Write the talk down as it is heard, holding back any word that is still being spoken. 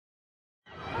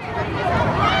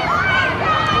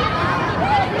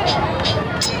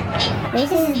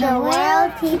This is the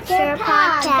World Teacher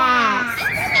Podcast.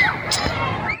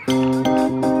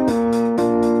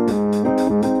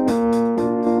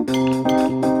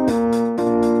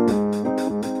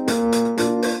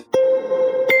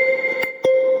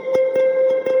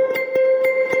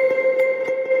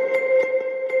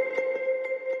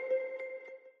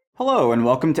 Hello, and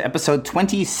welcome to episode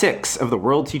 26 of the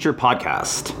World Teacher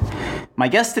Podcast. My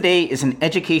guest today is an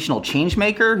educational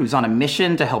changemaker who's on a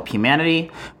mission to help humanity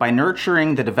by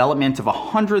nurturing the development of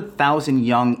 100,000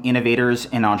 young innovators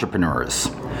and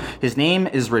entrepreneurs. His name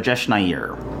is Rajesh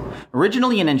Nair.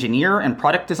 Originally an engineer and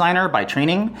product designer by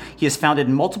training, he has founded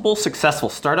multiple successful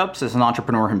startups as an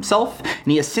entrepreneur himself, and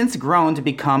he has since grown to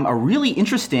become a really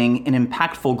interesting and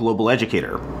impactful global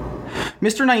educator.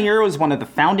 Mr. Nair was one of the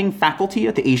founding faculty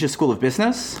at the Asia School of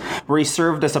Business, where he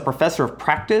served as a professor of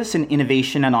practice in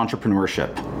innovation and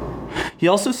entrepreneurship. He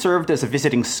also served as a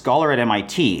visiting scholar at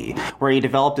MIT, where he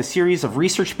developed a series of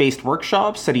research-based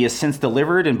workshops that he has since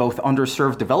delivered in both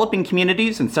underserved developing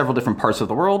communities in several different parts of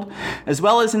the world, as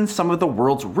well as in some of the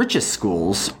world's richest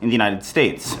schools in the United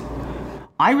States.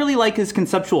 I really like his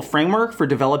conceptual framework for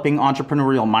developing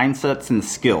entrepreneurial mindsets and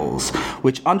skills,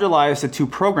 which underlies the two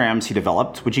programs he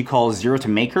developed, which he calls Zero to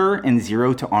Maker and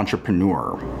Zero to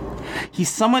Entrepreneur. He's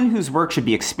someone whose work should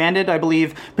be expanded, I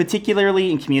believe,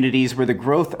 particularly in communities where the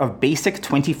growth of basic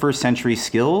 21st century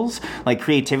skills, like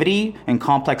creativity and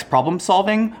complex problem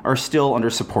solving, are still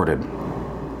undersupported.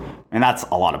 And that's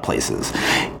a lot of places.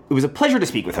 It was a pleasure to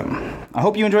speak with him. I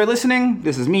hope you enjoy listening.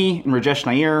 This is me and Rajesh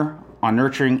Nair on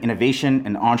nurturing innovation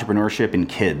and entrepreneurship in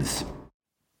kids.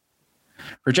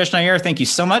 Rajesh Nair, thank you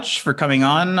so much for coming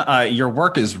on. Your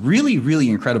work is really, really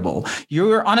incredible.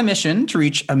 You're on a mission to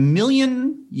reach 1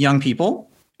 million young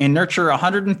people and nurture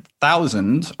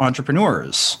 100,000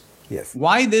 entrepreneurs. Yes.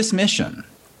 Why this mission?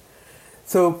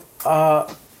 So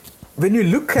when you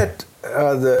look at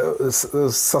the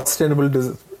Sustainable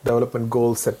Development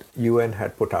Goals that UN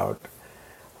had put out,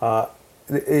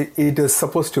 it is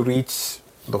supposed to reach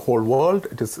the whole world.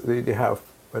 They have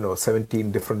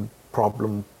 17 different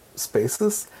problem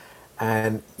spaces,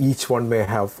 and each one may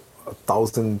have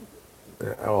 1,000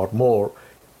 or more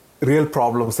real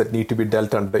problems that need to be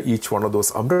dealt under each one of those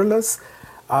umbrellas.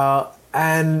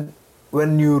 And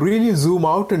when you really zoom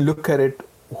out and look at it,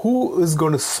 who is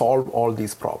going to solve all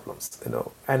these problems?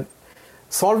 And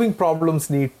solving problems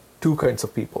need two kinds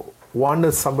of people. One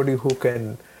is somebody who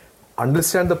can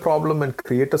understand the problem and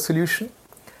create a solution.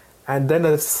 And then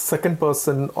a second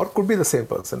person, or could be the same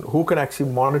person, who can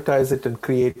actually monetize it and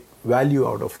create value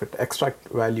out of it, extract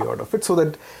value out of it, so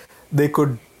that they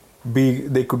could be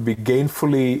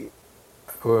gainfully,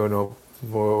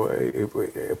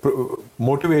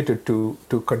 motivated to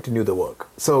continue the work.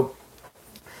 So,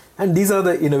 and these are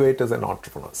the innovators and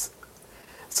entrepreneurs.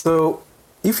 So,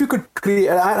 if you could create,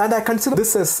 and I consider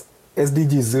this as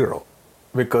SDG 0,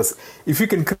 because if you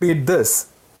can create this,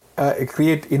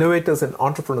 create innovators and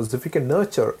entrepreneurs, if you can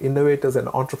nurture innovators and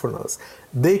entrepreneurs,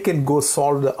 they can go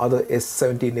solve the other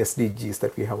 17 SDGs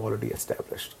that we have already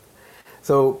established.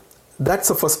 So that's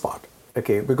the first part,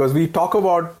 okay? Because we talk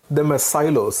about them as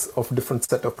silos of different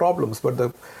set of problems, but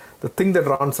the thing that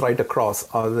runs right across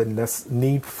are the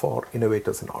need for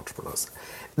innovators and entrepreneurs.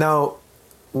 Now,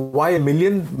 why 1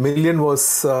 million? Million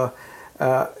was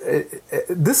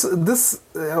this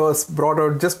was brought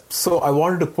out just so I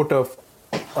wanted to put a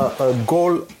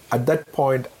goal at that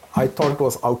point I thought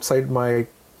was outside my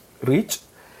reach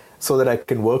so that I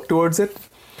can work towards it.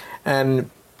 And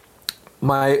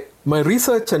my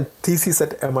research and thesis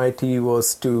at MIT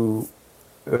was to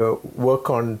work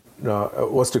on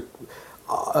how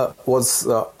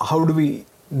do we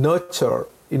nurture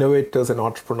innovators and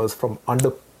entrepreneurs from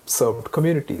underserved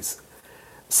communities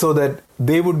so that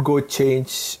they would go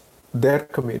change their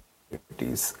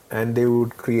communities and they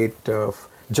would create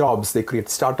jobs, they create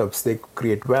startups, they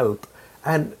create wealth,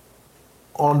 and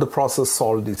on the process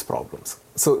solve these problems.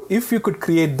 So if you could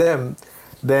create them,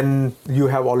 then you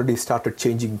have already started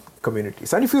changing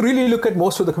communities. And if you really look at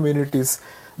most of the communities,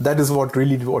 that is what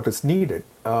is needed,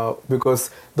 because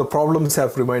the problems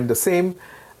have remained the same.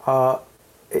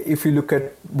 If you look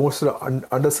at most of the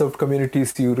underserved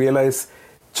communities, you realize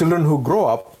children who grow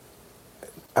up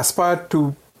aspire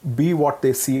to be what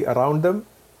they see around them.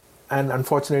 And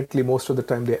unfortunately, most of the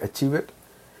time they achieve it,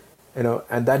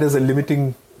 and that is a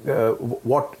limiting.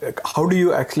 How do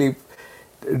you actually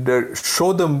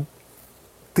show them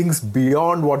things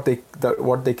beyond what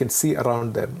they can see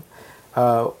around them?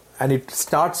 And it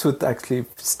starts with actually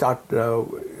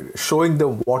showing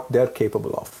them what they're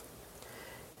capable of.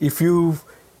 If you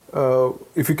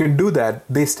if you can do that,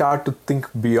 they start to think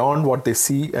beyond what they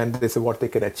see and they say what they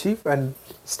can achieve and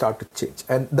start to change.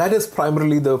 And that is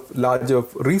primarily the larger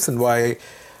reason why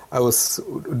I was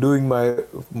doing I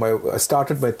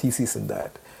started my thesis in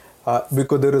that.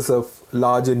 Because there is a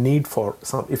larger need for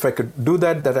some. If I could do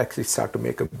that, that actually start to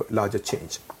make a larger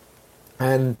change.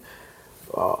 And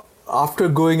after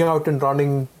going out and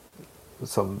running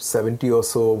some 70 or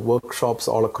so workshops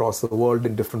all across the world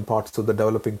in different parts of the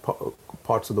developing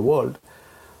parts of the world,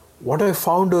 what I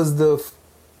found was the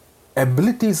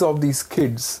abilities of these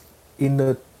kids in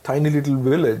a tiny little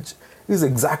village is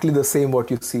exactly the same what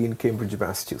you see in Cambridge,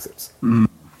 Massachusetts.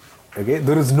 Okay,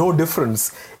 there is no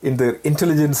difference in their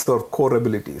intelligence or core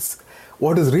abilities.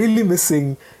 What is really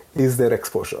missing is their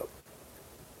exposure.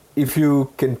 If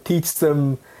you can teach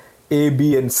them A,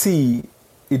 B, and C,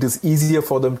 it is easier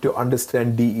for them to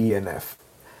understand D, E, and F.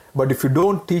 But if you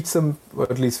don't teach them, or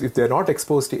at least if they're not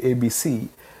exposed to A, B, C,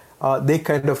 they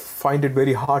kind of find it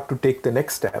very hard to take the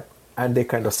next step, and they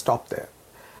kind of stop there.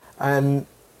 And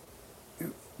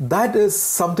that is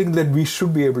something that we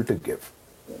should be able to give.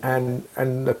 And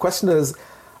the question is,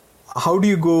 how do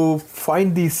you go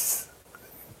find these,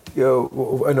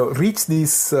 reach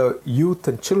these youth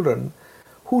and children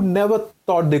who never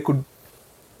thought they could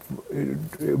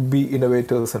be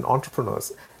innovators and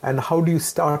entrepreneurs, and how do you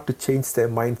start to change their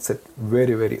mindset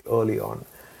very, very early on?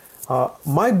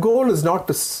 My goal is not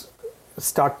to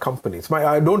start companies.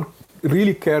 I don't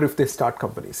really care if they start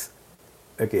companies.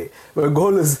 Okay, my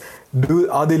goal is,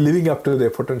 are they living up to their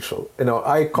potential?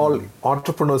 I call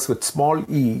entrepreneurs with small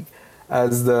e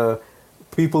as the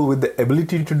people with the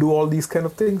ability to do all these kind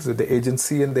of things, with the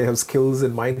agency, and they have skills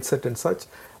and mindset and such.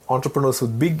 Entrepreneurs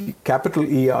with big capital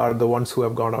E are the ones who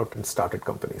have gone out and started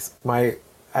companies.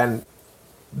 And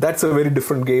that's a very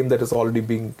different game that is already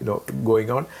being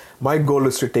going on. My goal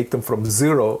is to take them from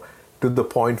zero to the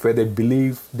point where they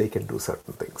believe they can do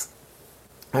certain things.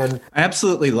 And I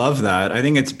absolutely love that. I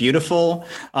think it's beautiful.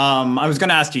 I was going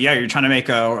to ask you, you're trying to make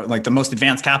the most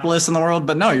advanced capitalist in the world,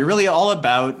 but no, you're really all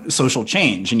about social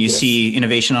change, and you see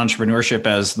innovation entrepreneurship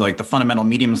as like the fundamental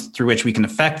mediums through which we can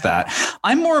affect that.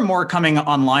 I'm more and more coming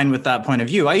online with that point of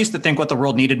view. I used to think what the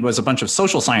world needed was a bunch of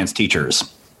social science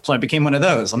teachers. So I became one of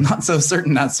those. I'm not so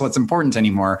certain that's what's important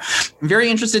anymore. I'm very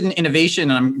interested in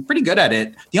innovation, and I'm pretty good at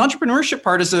it. The entrepreneurship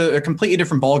part is a completely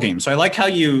different ballgame. So I like how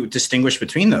you distinguish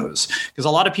between those, because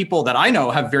a lot of people that I know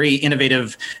have very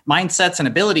innovative mindsets and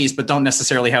abilities, but don't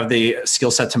necessarily have the skill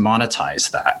set to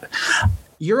monetize that.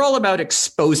 You're all about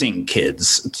exposing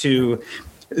kids to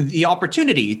the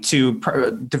opportunity to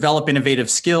develop innovative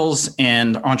skills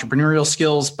and entrepreneurial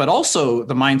skills, but also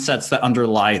the mindsets that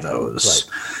underlie those.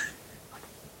 Right.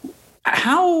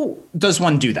 How does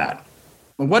one do that?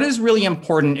 What is really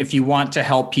important if you want to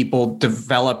help people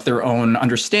develop their own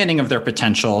understanding of their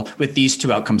potential with these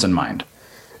two outcomes in mind?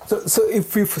 So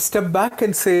if we step back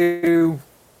and say,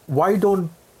 why don't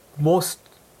most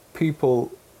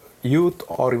people, youth,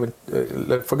 or even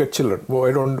forget children,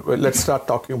 let's start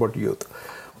talking about youth.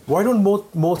 Why don't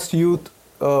most youth,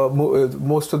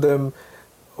 most of them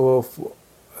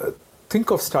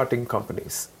think of starting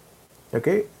companies?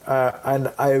 Okay,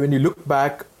 when you look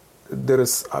back, there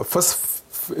is a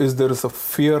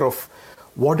fear of,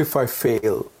 what if I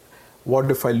fail? What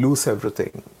if I lose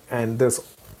everything? And there's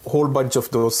a whole bunch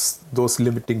of those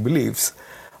limiting beliefs,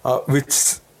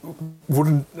 which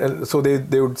wouldn't. So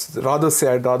they would rather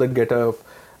say, I'd rather get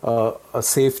a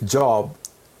safe job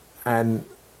and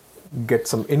get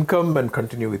some income and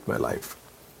continue with my life.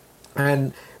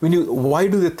 And why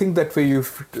do they think that way? You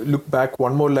look back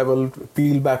one more level,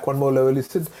 peel back one more level. You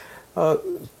said,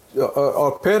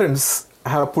 our parents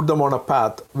have put them on a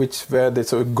path where they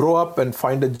grow up and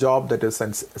find a job that is,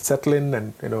 and settle in,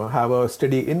 and have a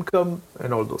steady income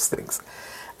and all those things.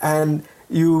 And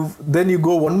then you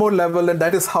go one more level, and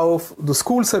that is how the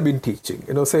schools have been teaching.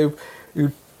 Say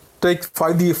you take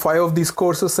five of these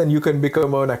courses and you can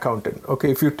become an accountant.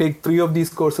 Okay, if you take 3 of these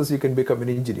courses, you can become an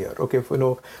engineer. Okay,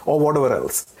 or whatever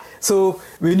else. So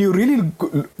when you really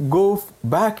go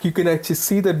back, you can actually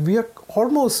see that we are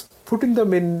almost putting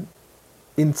them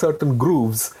in certain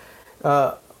grooves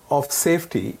of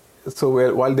safety.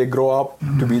 So while they grow up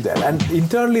to be there, and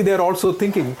internally they're also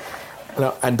thinking,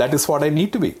 and that is what I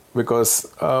need to be, because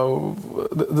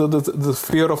the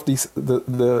fear of the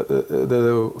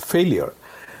failure.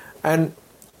 And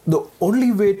the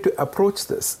only way to approach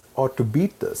this or to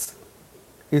beat this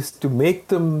is to make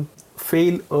them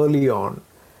fail early on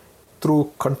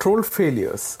through controlled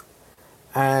failures,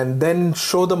 and then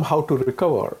show them how to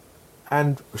recover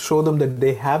and show them that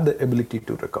they have the ability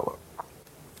to recover.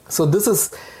 So this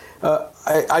is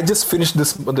I just finished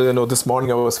this. This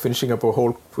morning I was finishing up a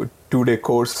whole 2-day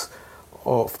course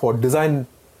for design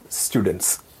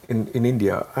students in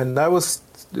India, and I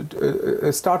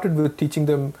started with teaching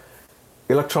them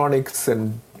electronics,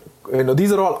 and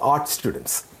these are all art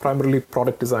students, primarily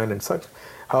product design and such,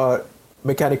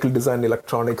 mechanical design,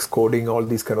 electronics, coding, all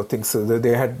these kind of things. So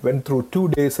they had went through 2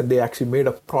 days and they actually made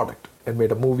a product and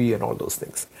made a movie and all those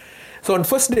things. So on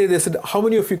first day they said, how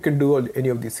many of you can do any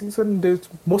of these things? And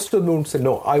most of them said,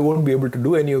 no, I won't be able to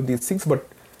do any of these things, but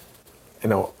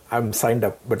I'm signed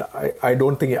up, but I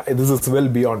don't think this is well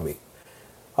beyond me.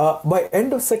 By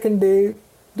end of second day,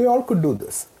 they all could do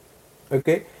this.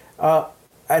 Okay,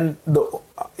 and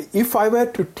if I were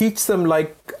to teach them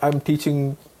like I'm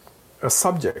teaching a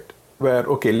subject, where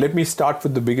okay, let me start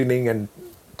with the beginning and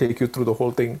take you through the whole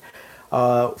thing.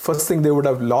 First thing, they would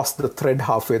have lost the thread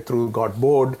halfway through, got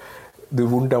bored. They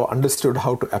wouldn't have understood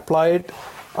how to apply it.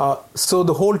 So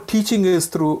the whole teaching is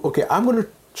through, okay, I'm going to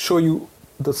show you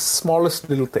the smallest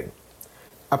little thing,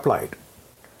 apply it.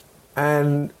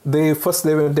 And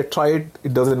when they try it,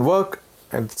 it doesn't work,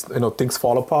 and things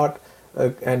fall apart,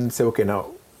 and say, okay,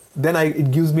 now, then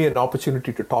it gives me an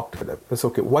opportunity to talk to them. It's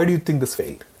okay, why do you think this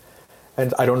failed?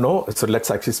 And I don't know, so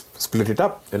let's actually split it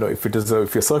up. If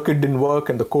your circuit didn't work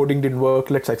and the coding didn't work,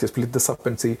 let's actually split this up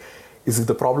and see, is it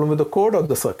the problem with the code or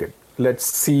the circuit? Let's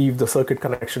see if the circuit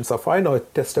connections are fine, or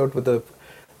test out with a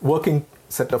working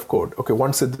set of code. Okay,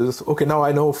 once it is, okay, now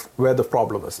I know where the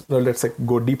problem is. Now let's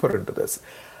go deeper into this.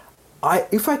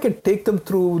 If I can take them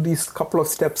through these couple of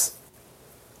steps,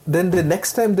 then the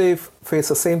next time they face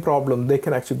the same problem, they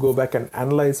can actually go back and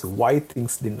analyze why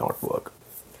things did not work.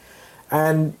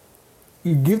 And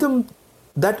you give them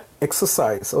that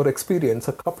exercise or experience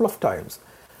a couple of times,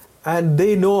 and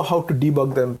they know how to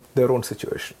debug their own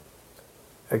situation.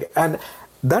 Okay? And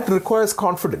that requires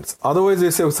confidence. Otherwise,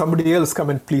 they say, somebody else come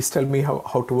and please tell me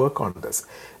how to work on this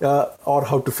or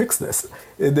how to fix this.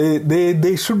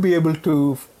 They should be able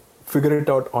to figure it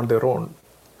out on their own.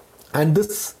 And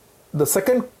the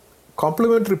second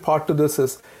complementary part to this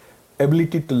is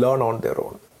ability to learn on their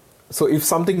own. So if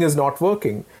something is not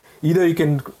working, either you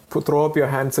can throw up your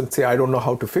hands and say, I don't know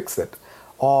how to fix it.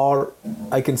 Or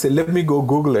I can say, let me go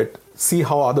Google it, see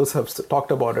how others have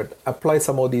talked about it, apply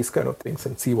some of these kind of things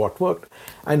and see what worked.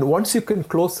 And once you can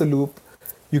close the loop,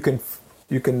 you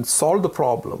can solve the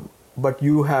problem, but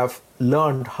you have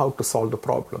learned how to solve the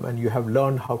problem, and you have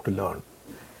learned how to learn.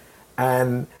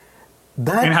 And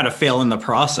how to fail in the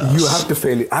process. You have to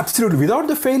fail. Absolutely. Without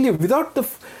the failure,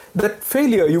 that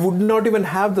failure, you would not even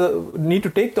have the need to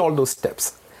take all those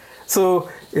steps. So,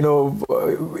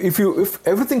 if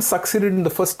everything succeeded in the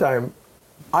first time,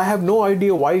 I have no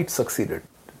idea why it succeeded,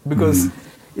 because,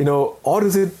 or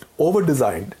is it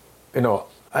over-designed?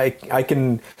 I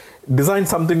can design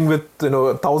something with,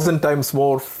 1,000 times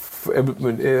more,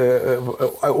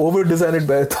 I over-design it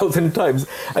by 1,000 times,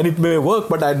 and it may work,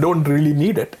 but I don't really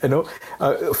need it.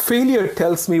 Failure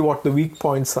tells me what the weak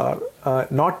points are,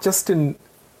 not just in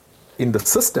the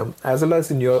system, as well as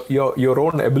in your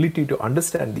own ability to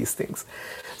understand these things.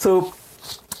 So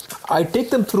I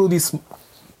take them through these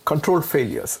controlled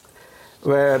failures,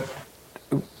 where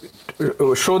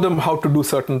show them how to do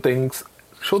certain things,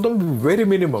 show them very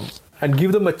minimum, and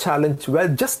give them a challenge where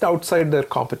just outside their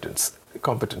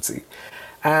competency.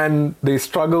 And they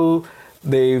struggle,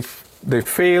 they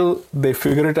fail, they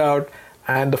figure it out,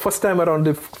 and the first time around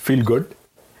they feel good,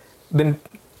 then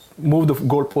move the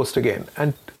goalpost again.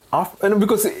 And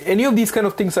because any of these kind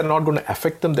of things are not going to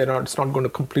affect them, it's not going to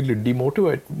completely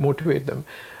motivate them,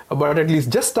 but at least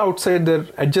just outside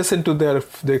adjacent to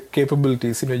their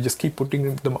capabilities, just keep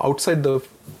putting them outside the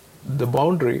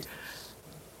boundary.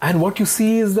 And what you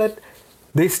see is that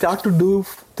they start to do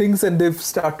things, and they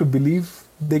start to believe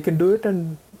they can do it,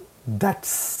 and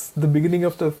that's the beginning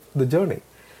of the journey.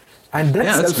 And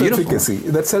that's self-efficacy.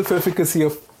 That self-efficacy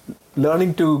of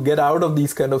learning to get out of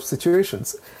these kind of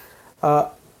situations.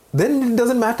 Then it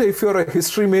doesn't matter if you're a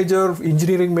history major,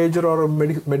 engineering major, or a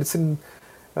medicine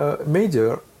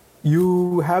major.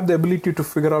 You have the ability to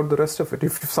figure out the rest of it.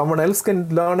 If someone else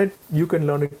can learn it, you can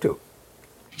learn it too.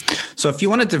 So if you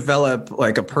want to develop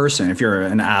like a person, if you're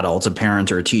an adult, a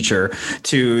parent or a teacher,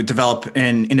 to develop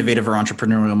an innovative or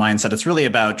entrepreneurial mindset, it's really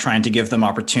about trying to give them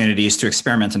opportunities to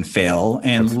experiment and fail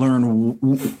and learn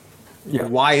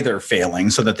why they're failing,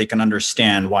 so that they can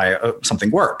understand why something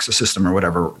works, a system or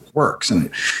whatever works, and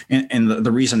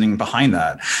the reasoning behind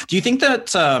that. Do you think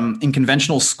that in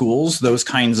conventional schools, those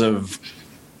kinds of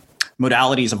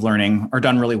modalities of learning are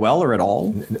done really well, or at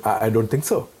all? I don't think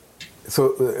so.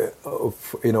 So,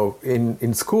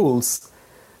 in schools,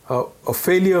 a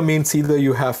failure means either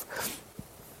you have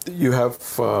you have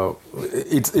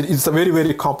it's a very,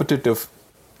 very competitive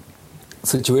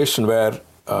situation where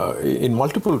in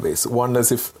multiple ways. One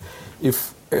is if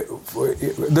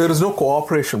there is no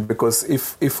cooperation, because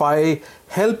if I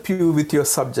help you with your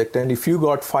subject and if you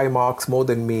got 5 marks more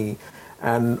than me,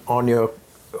 and on your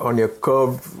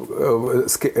curve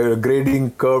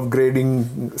grading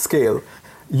scale,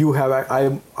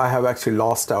 I have actually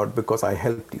lost out because I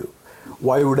helped you.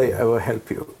 Why would I ever help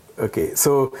you? Okay,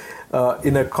 so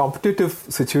in a competitive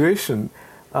situation,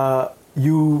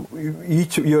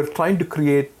 you're trying to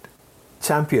create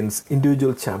champions,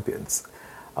 individual champions.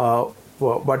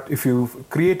 But if you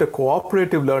create a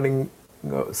cooperative learning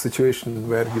situation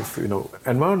where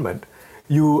environment,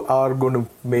 you are going to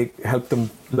help them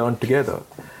learn together.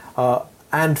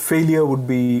 And failure would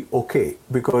be okay,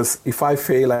 because if I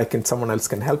fail, someone else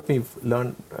can help me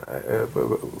learn,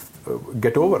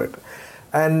 get over it.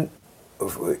 And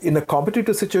in a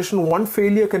competitive situation, one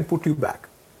failure can put you back.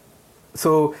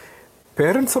 So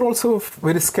parents are also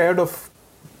very scared of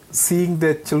seeing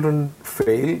their children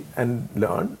fail and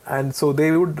learn, and so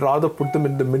they would rather put them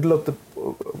in the middle of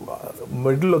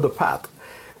the path.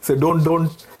 So don't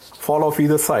fall off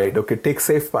either side. Okay, take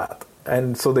safe path,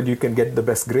 and so that you can get the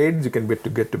best grades, you can get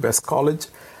to best college,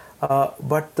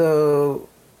 but you're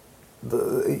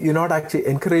not actually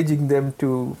encouraging them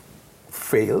to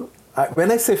fail.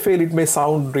 When I say fail, it may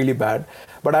sound really bad,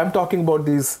 but I'm talking about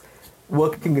these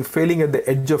failing at the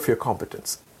edge of your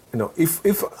competence.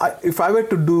 If I were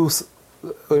to do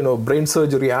brain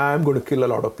surgery, I'm going to kill a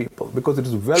lot of people because it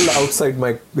is well outside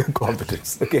my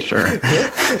competence. Okay, sure.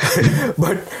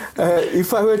 But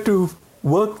if I were to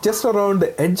work just around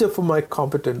the edge of my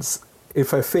competence,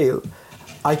 if I fail,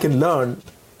 I can learn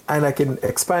and I can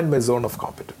expand my zone of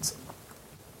competence.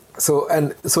 So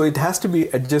it has to be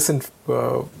adjacent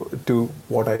to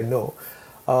what I know.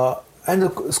 And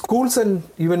the schools and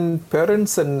even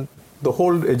parents and the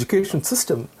whole education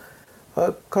system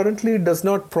currently does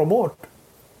not promote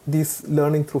this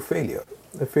learning through failure.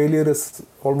 The failure is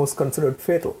almost considered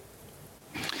fatal.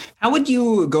 How would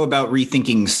you go about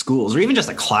rethinking schools or even just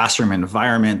a classroom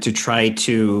environment to try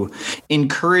to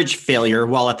encourage failure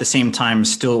while at the same time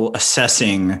still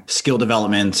assessing skill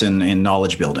development and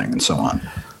knowledge building and so on?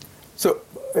 So,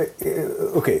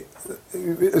 okay.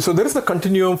 So there is the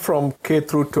continuum from K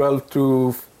through 12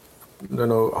 to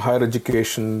higher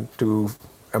education to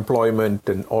employment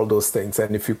and all those things.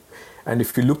 And if you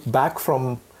look back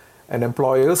from an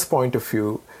employer's point of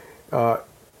view,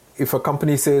 if a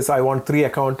company says, I want 3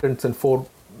 accountants and 4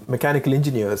 mechanical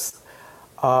engineers,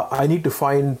 I need to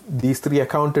find these 3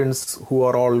 accountants who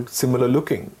are all similar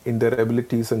looking in their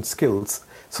abilities and skills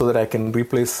so that I can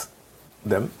replace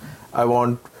them. I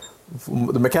want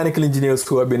the mechanical engineers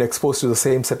who have been exposed to the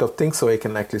same set of things so I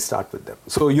can actually start with them.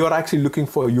 So you're actually looking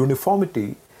for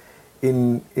uniformity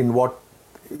in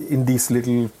these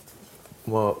little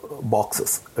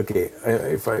boxes, okay,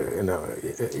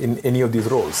 in any of these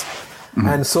roles. Mm-hmm.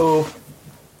 And so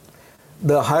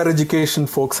the higher education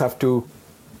folks have to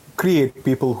create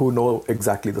people who know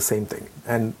exactly the same thing.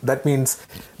 And that means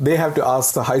they have to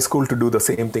ask the high school to do the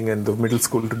same thing and the middle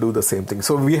school to do the same thing.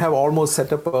 So we have almost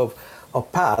set up a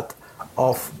path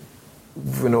of,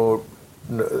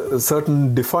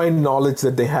 certain defined knowledge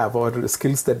that they have or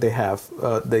skills that they have,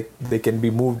 they can be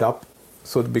moved up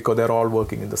because they're all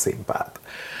working in the same path.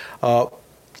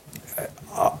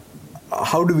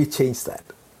 How do we change that?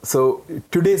 So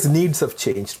today's needs have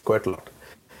changed quite a lot.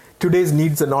 Today's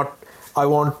needs are not, I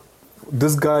want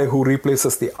this guy who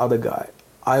replaces the other guy.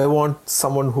 I want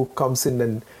someone who comes in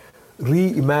and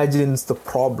reimagines the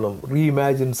problem,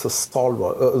 reimagines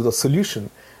the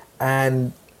solution,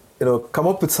 and come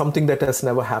up with something that has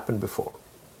never happened before.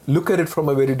 Look at it from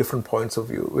a very different point of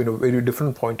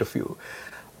view.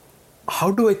 How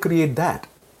do I create that?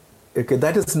 Okay,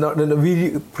 that is not.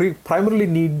 We primarily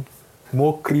need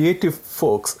more creative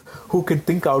folks who can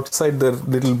think outside the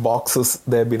little boxes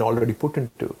they have been already put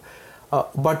into.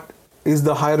 But is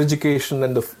the higher education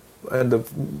and the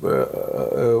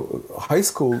high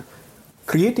school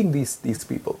creating these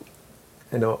people?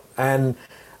 And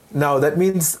now that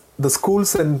means the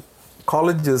schools and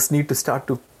colleges need to start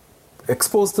to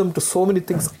expose them to so many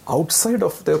things outside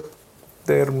of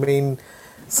their main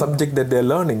subject that they're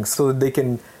learning, so that they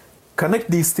can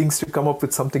connect these things to come up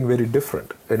with something very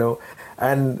different.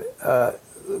 And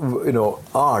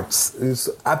arts is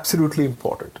absolutely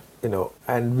important.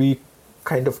 And we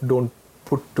kind of don't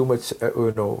put too much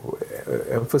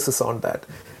emphasis on that.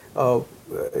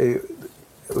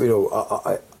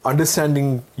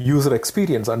 Understanding user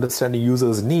experience, understanding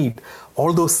users' need,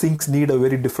 all those things need a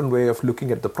very different way of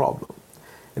looking at the problem.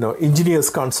 engineers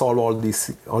can't solve all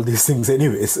these things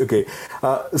anyways. Okay,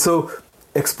 so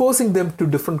exposing them to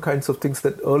different kinds of things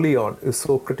that early on is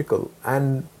so critical,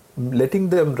 and letting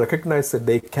them recognize that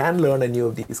they can learn any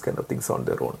of these kind of things on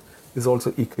their own is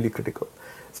also equally critical.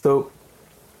 So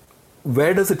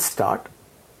where does it start?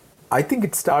 I think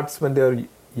it starts when they're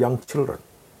young children.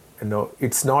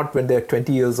 It's not when they're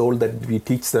 20 years old that we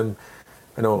teach them,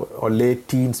 or late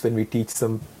teens when we teach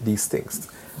them these things.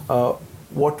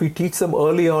 What we teach them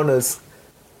early on is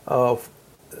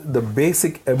the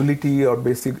basic ability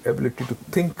to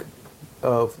think,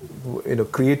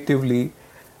 creatively,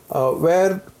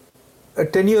 where a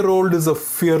 10-year-old is a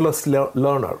fearless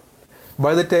learner.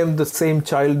 By the time the same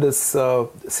child is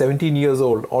 17 years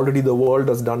old, already the world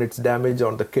has done its damage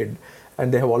on the kid,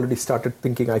 and they have already started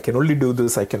thinking, I can only do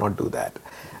this, I cannot do that.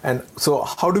 And so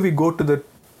how do we go to the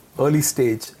early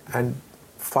stage and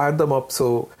fire them up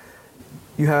so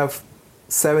you have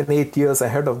 7-8 years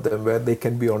ahead of them where they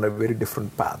can be on a very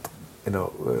different path?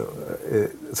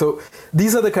 So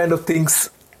these are the kind of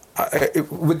things.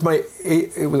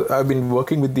 I've been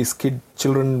working with these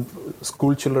children,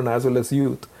 school children as well as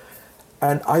youth,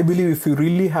 and I believe if you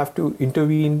really have to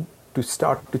intervene to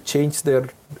start to change their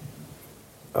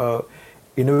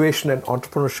innovation and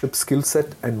entrepreneurship skill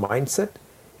set and mindset,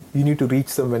 you need to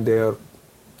reach them when they are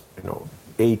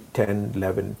 8, 10,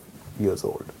 11 years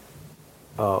old.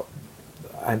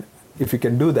 And if you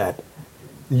can do that,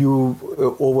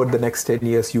 over the next 10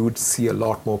 years, you would see a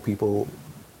lot more people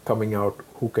coming out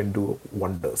who can do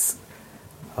wonders.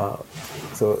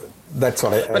 So that's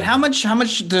what But how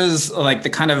much does the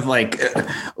kind of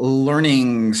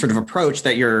learning sort of approach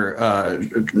that you're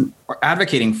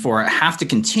advocating for have to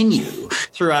continue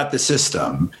throughout the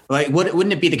system?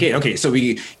 Wouldn't it be the case? Okay, so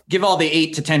we give all the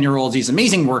 8 to 10-year-olds these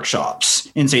amazing workshops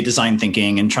in, say, design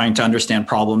thinking and trying to understand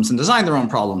problems and design their own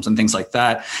problems and things like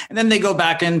that, and then they go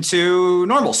back into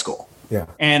normal school. Yeah.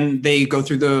 And they go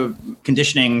through the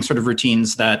conditioning sort of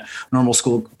routines that normal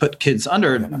school put kids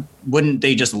under. Yeah. Wouldn't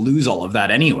they just lose all of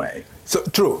that anyway? So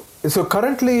true. So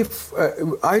currently,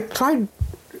 I tried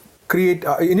create.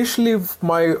 Initially,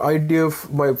 my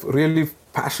really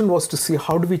passion was to see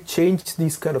how do we change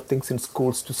these kind of things in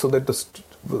schools so that the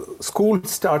schools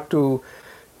start to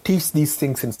teach these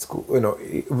things in school.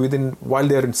 While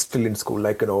they're still in school,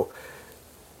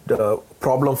 the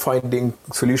problem finding,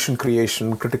 solution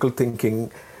creation, critical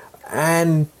thinking,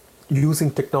 and using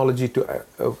technology to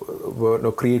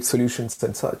create solutions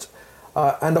and such.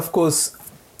 And of course,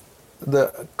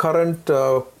 the current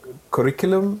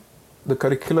curricula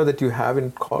that you have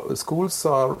in schools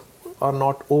are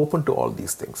not open to all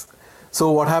these things.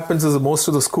 So what happens is most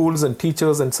of the schools and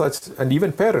teachers and such, and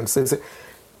even parents, they say,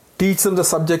 teach them the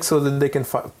subject so that they can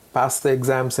pass the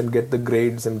exams and get the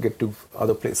grades and get to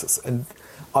other places. And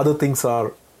other things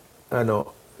are,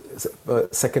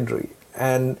 secondary.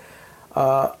 And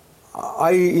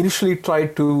I initially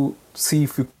tried to see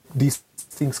if these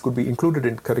things could be included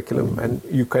in curriculum, and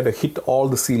you kind of hit all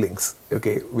the ceilings,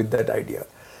 okay, with that idea.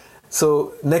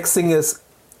 So next thing is,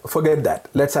 forget that.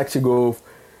 Let's actually go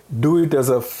do it as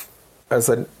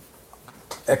an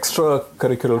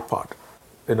extracurricular part,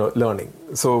 learning.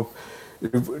 So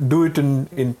do it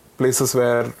in places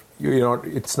where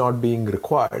it's not being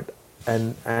required.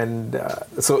 And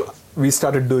so we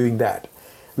started doing that.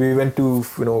 We went to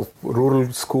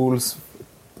rural schools,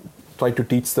 tried to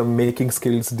teach them making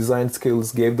skills, design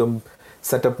skills,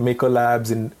 set up maker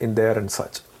labs in there and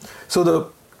such.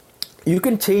 So you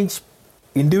can change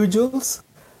individuals,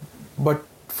 but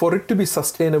for it to be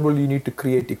sustainable, you need to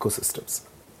create ecosystems.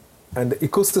 And the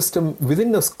ecosystem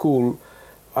within a school,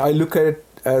 I look at it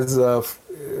as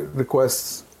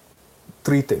requires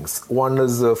 3 things. One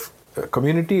is a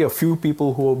community, a few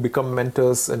people who become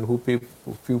mentors and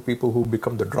few people who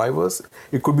become the drivers.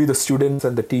 It could be the students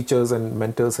and the teachers and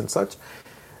mentors and such.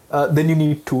 Then you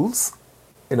need tools,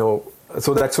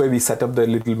 so that's why we set up the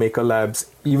little maker labs,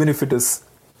 even if it is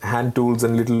hand tools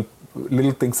and little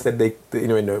things that they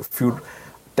in a few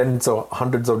tens or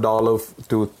hundreds of dollars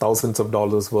to thousands of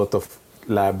dollars worth of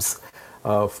labs.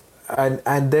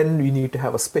 And then we need to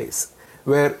have a space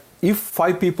where if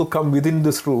 5 people come within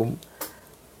this room,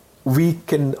 we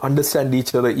can understand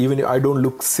each other. Even if I don't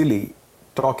look silly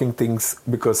talking things,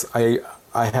 because I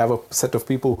have a set of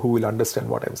people who will understand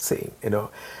what I'm saying.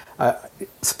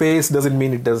 Space doesn't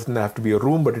mean it doesn't have to be a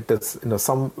room, but it is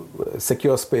some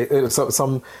secure space,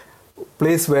 some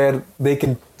place where they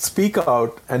can speak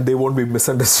out and they won't be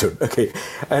misunderstood. Okay,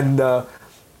 and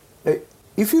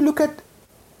if you look at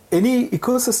any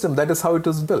ecosystem, that is how it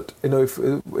is built.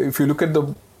 If you look at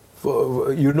the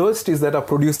universities that are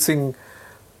producing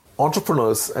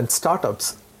entrepreneurs and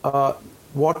startups,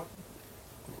 what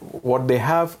what they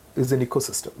have is an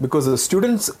ecosystem, because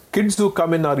the kids who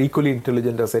come in are equally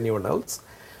intelligent as anyone else.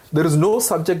 There is no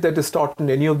subject that is taught in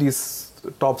any of these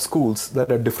top schools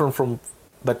that are different from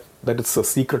that it's a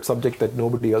secret subject that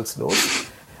nobody else knows.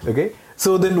 Okay,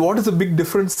 so then what is the big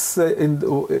difference in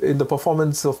the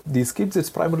performance of these kids? It's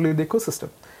primarily the ecosystem.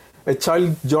 A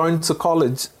child joins a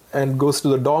college and goes to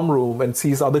the dorm room and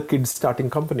sees other kids starting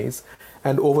companies,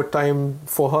 and over time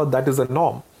for her that is a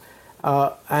norm.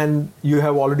 And you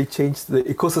have already changed, the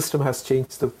ecosystem has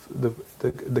changed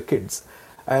the kids.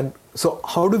 And so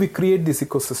how do we create these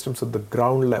ecosystems at the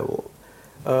ground level?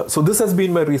 So this has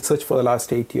been my research for the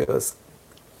last 8 years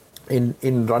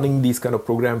in running these kind of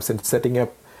programs and setting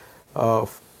up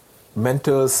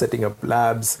mentors, setting up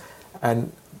labs,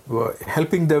 and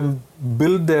helping them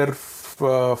build their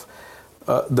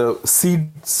the seed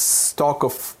stock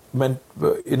of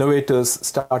innovators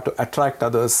start to attract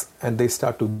others, and they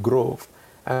start to grow.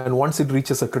 And once it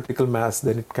reaches a critical mass,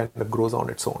 then it kind of grows on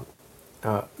its own.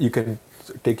 You can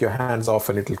take your hands off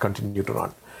and it will continue to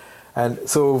run. And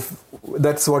so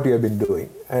that's what we have been doing.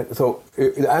 And so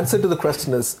the answer to the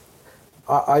question is,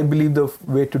 I believe the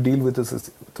way to deal with this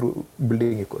is through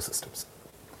building ecosystems.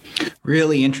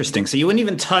 Really interesting. So you wouldn't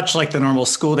even touch like the normal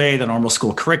school day, the normal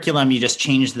school curriculum. You just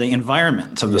change the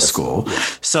environment of the school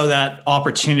so that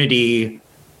opportunity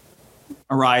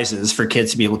arises for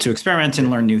kids to be able to experiment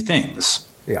and learn new things.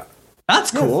 Yeah.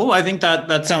 That's cool. Yes. I think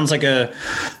that sounds like a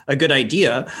good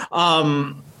idea.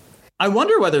 I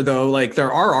wonder whether, though, like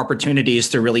there are opportunities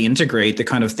to really integrate the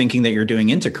kind of thinking that you're doing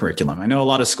into curriculum. I know a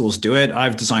lot of schools do it.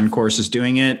 I've designed courses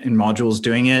doing it and modules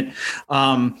doing it.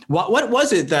 What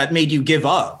was it that made you give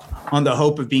up on the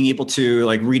hope of being able to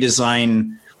like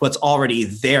redesign what's already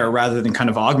there rather than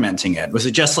kind of augmenting it? Was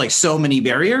it just like so many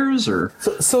barriers, or?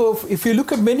 So if you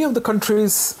look at many of the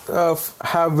countries have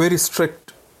very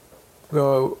strict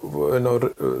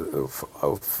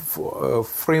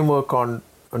framework on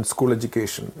school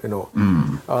education,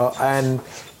 and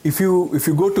if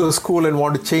you go to a school and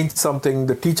want to change something,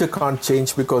 the teacher can't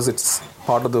change because it's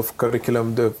part of the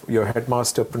curriculum. Your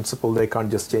headmaster, principal, they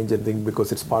can't just change anything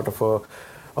because it's part of a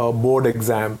board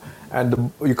exam,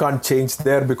 and you can't change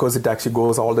there because it actually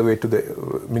goes all the way to the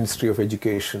Ministry of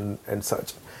Education and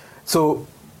such. So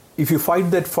if you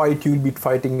fight that fight, you'll be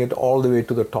fighting it all the way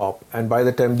to the top. And by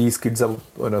the time these kids have,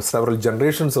 several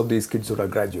generations of these kids would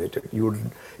have graduated, you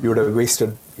would have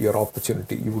wasted your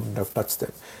opportunity. You wouldn't have touched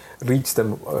them, reached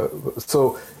them.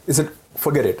 So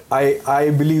forget it.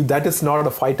 I believe that is not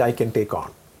a fight I can take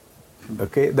on.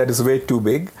 Okay, that is way too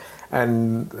big.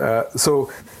 And so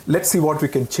let's see what we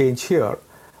can change here.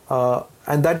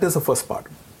 And that is the first part.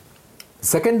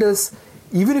 Second is,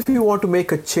 even if you want to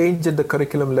make a change at the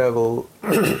curriculum level,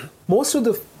 most of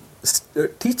the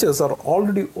teachers are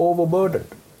already overburdened.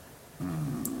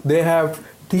 They have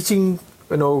teaching,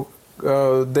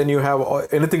 then you have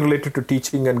anything related to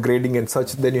teaching and grading and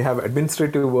such. Then you have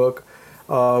administrative work.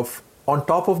 On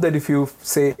top of that, if you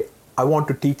say, I want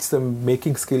to teach them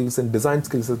making skills and design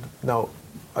skills, now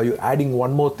are you adding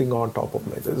one more thing on top of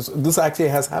it? This actually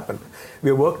has happened. We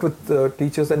have worked with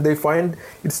teachers and they find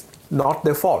it's not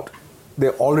their fault. They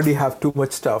already have too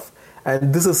much stuff,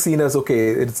 and this is seen as, okay,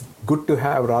 it's good to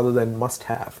have rather than must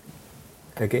have.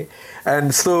 Okay,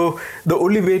 and so the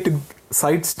only way to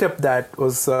sidestep that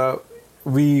was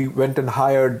we went and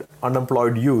hired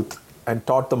unemployed youth and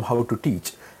taught them how to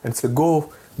teach, and so go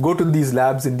to these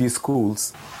labs in these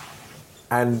schools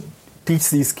and teach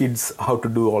these kids how to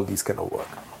do all these kind of work.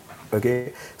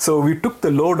 Okay, so we took the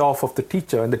load off of the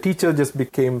teacher, and the teacher just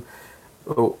became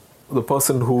the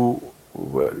person who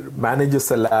manages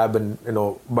the lab, and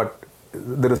but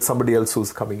there is somebody else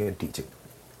who's coming in and teaching.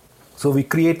 So we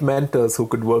create mentors who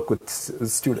could work with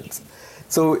students.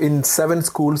 So in 7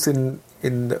 schools in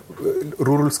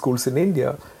rural schools in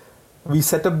India, we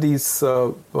set up these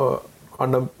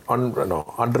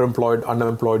underemployed,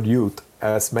 unemployed youth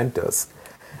as mentors.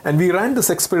 And we ran this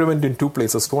experiment in 2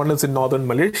 places. One is in northern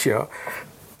Malaysia,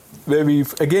 where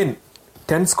we've, again,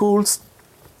 10 schools,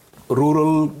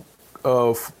 rural,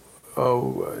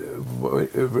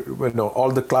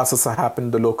 all the classes happen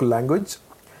in the local language.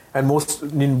 And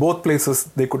in both places,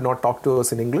 they could not talk to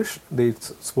us in English. They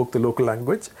spoke the local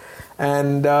language.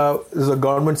 And these are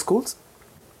government schools.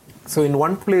 So in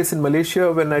one place in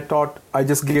Malaysia, when I taught, I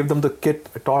just gave them the kit,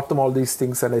 I taught them all these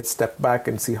things, and I stepped back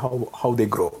and see how they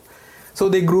grow. So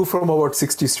they grew from about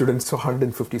 60 students to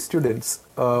 150 students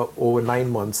over 9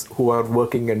 months who are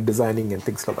working and designing and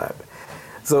things like that.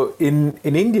 So in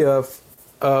India,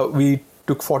 we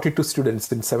took 42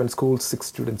 students in 7 schools, 6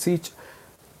 students each,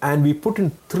 and we put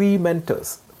in 3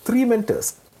 mentors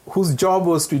whose job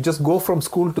was to just go from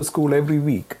school to school every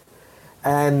week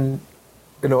and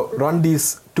run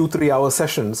these 2-3 hour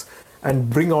sessions and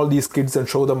bring all these kids and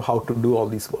show them how to do all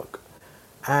this work.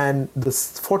 And the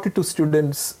 42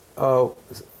 students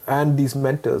and these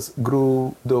mentors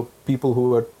grew the people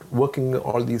who were working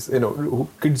all these,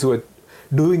 kids who were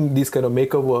doing this kind of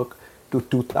maker work to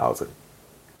 2,000.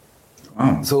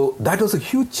 Wow. So that was a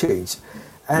huge change.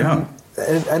 And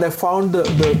I found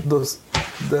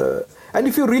the and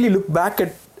if you really look back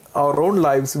at our own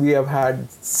lives, we have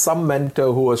had some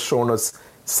mentor who has shown us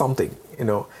something,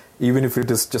 even if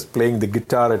it is just playing the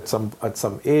guitar at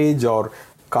some age, or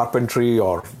carpentry,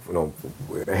 or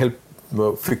help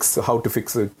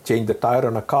change the tire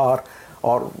on a car,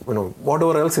 or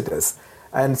whatever else it is.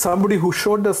 And somebody who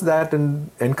showed us that and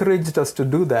encouraged us to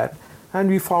do that, and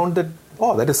we found that,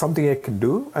 oh, that is something I can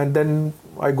do. And then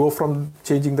I go from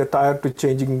changing the tire to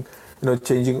changing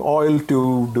oil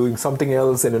to doing something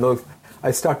else, and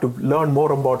I start to learn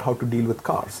more about how to deal with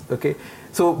cars. Okay,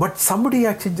 so but somebody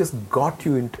actually just got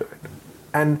you into it,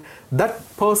 and that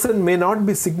person may not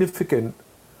be significant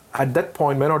at that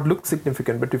point, may not look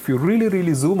significant, but if you really,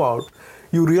 really zoom out,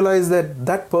 you realize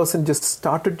that person just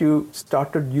started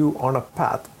you on a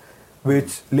path,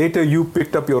 which later you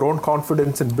picked up your own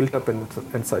confidence and built up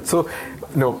and such. So,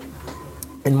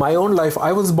 in my own life,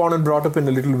 I was born and brought up in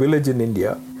a little village in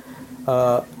India.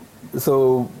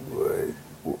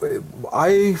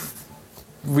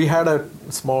 We had a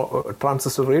small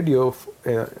transistor radio.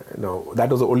 That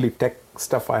was the only tech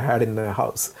stuff I had in the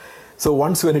house. So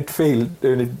once when it failed,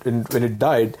 when it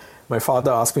died, my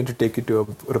father asked me to take it to a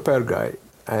repair guy.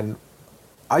 And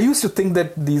I used to think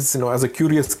that these, as a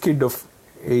curious kid of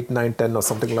 8, 9, 10 or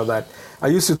something like that, I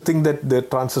used to think that the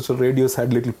transistor radios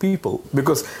had little people,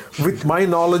 because with my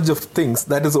knowledge of things,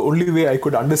 that is the only way I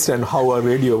could understand how a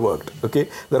radio worked. Okay,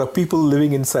 there are people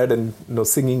living inside and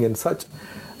singing and such.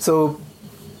 So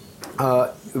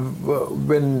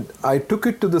when I took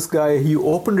it to this guy, he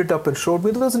opened it up and showed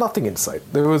me there was nothing inside.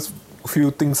 There was a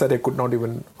few things that I could not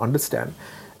even understand.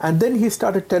 And then he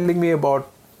started telling me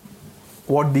about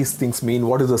what these things mean.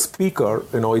 What is a speaker?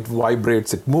 It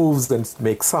vibrates, it moves, then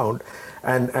makes sound,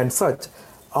 and such.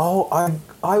 Oh,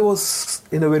 I was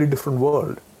in a very different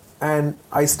world, and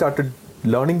I started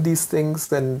learning these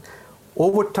things. And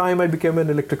over time, I became an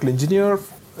electrical engineer.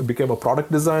 I became a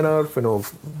product designer.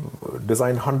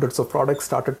 Designed hundreds of products,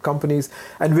 started companies.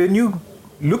 And when you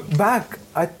look back,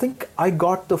 I think I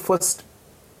got the first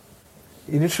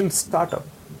initial startup.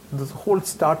 This whole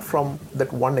start from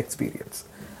that one experience.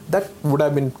 That would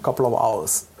have been a couple of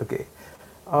hours. Okay,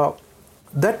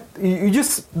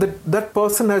 that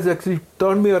person has actually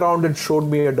turned me around and showed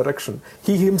me a direction.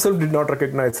 He himself did not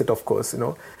recognize it, of course,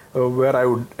 where I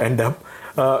would end up.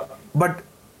 But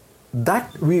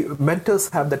mentors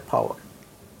have that power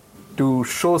to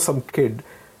show some kid,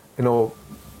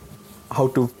 how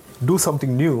to do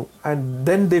something new, and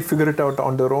then they figure it out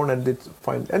on their own, and they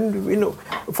find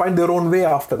their own way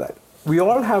after that. We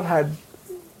all have had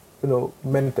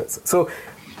mentors. So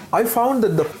I found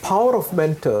that the power of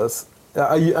mentors,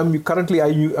 I'm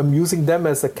using them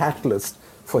as a catalyst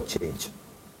for change.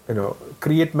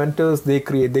 Create mentors, the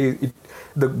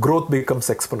growth becomes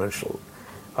exponential.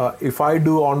 If I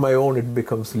do on my own, it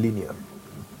becomes linear.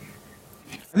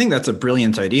 I think that's a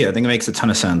brilliant idea. I think it makes a ton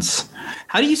of sense.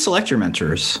 How do you select your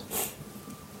mentors?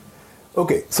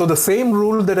 Okay, so the same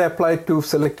rule that I apply to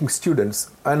selecting students,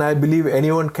 and I believe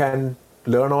anyone can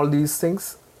learn all these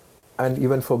things, and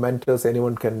even for mentors,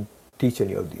 anyone can teach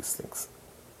any of these things.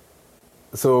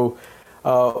 So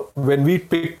when we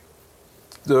picked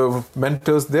the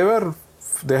mentors, they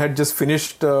had just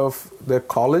finished their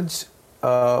college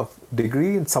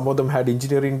degree, and some of them had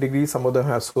engineering degree, some of them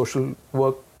had social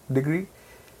work degree.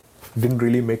 Didn't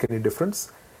really make any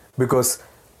difference, because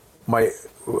the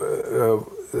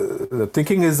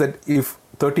thinking is that if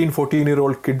 13,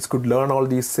 14-year-old kids could learn all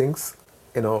these things,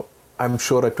 I'm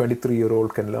sure a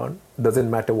 23-year-old can learn. Doesn't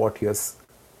matter what he has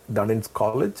done in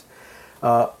college.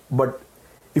 But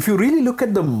if you really look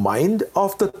at the mind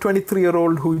of the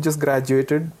 23-year-old who just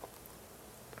graduated,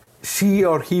 she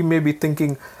or he may be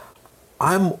thinking,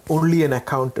 I'm only an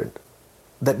accountant.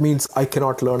 That means I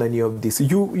cannot learn any of this.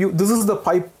 This is the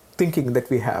pipe thinking that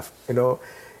we have.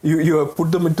 You have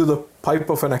put them into the pipe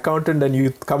of an accountant, and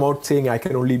you come out saying, I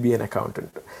can only be an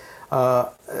accountant.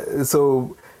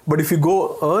 But if you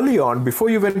go early on, before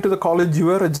you went to the college, you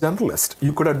were a generalist.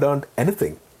 You could have done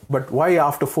anything. But why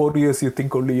after 4 years you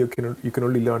think only you can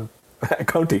only learn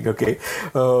accounting? Okay,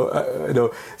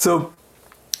 So,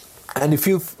 and if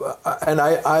you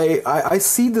I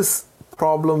see this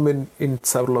problem in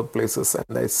several other places,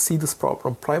 and I see this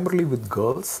problem primarily with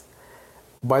girls.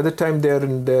 By the time they're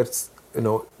in their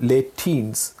late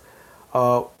teens,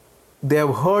 they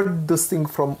have heard this thing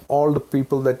from all the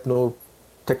people that know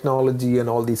technology and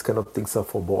all these kind of things are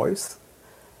for boys,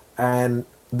 and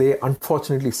they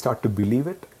unfortunately start to believe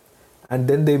it, and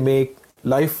then they make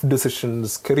life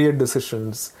decisions, career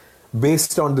decisions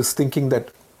based on this thinking that,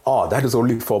 oh, that is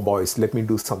only for boys, let me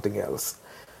do something else.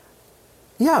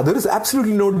 Yeah, there is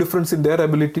absolutely no difference in their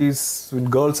abilities, in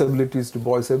girls' abilities to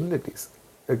boys' abilities.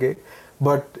 Okay,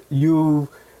 but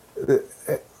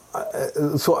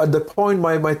so at that point,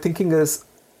 my thinking is,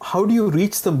 how do you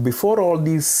reach them before all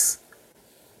these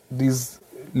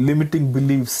limiting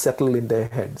beliefs settle in their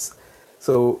heads?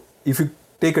 So if you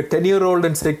take a 10-year-old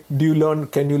and say,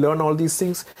 can you learn all these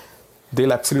things?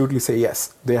 They'll absolutely say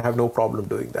yes. They have no problem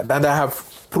doing that. And I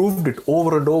have proved it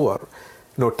over and over.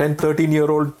 10,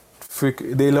 13-year-old,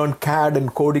 they learn CAD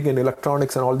and coding and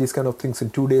electronics and all these kind of things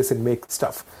in 2 days and make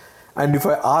stuff. And if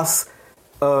I ask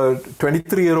a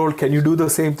 23-year-old, can you do the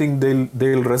same thing?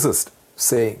 They'll resist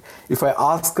saying. If I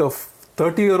ask a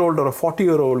 30-year-old or a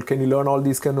 40-year-old, can you learn all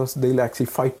these kind of, they'll actually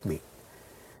fight me.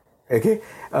 Okay,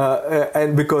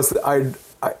 and because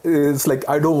it's like,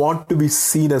 I don't want to be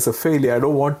seen as a failure. I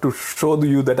don't want to show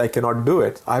you that I cannot do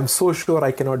it. I'm so sure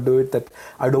I cannot do it that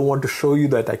I don't want to show you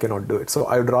that I cannot do it. So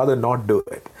I would rather not do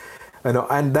it.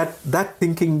 And that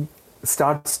thinking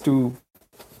starts to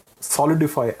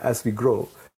solidify as we grow.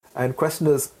 And question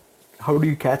is, how do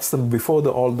you catch them before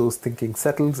all those thinking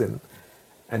settles in,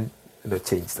 and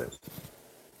change them?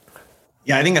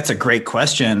 Yeah, I think that's a great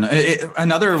question.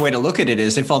 Another way to look at it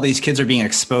is, if all these kids are being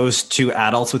exposed to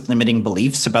adults with limiting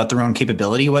beliefs about their own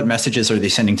capability, what messages are they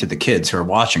sending to the kids who are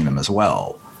watching them as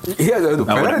well? Yeah, about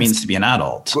parents, what it means to be an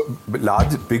adult.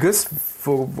 Biggest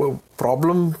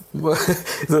problem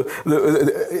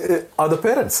are the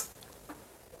parents.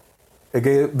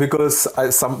 Okay, because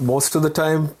most of the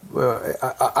time,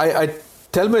 I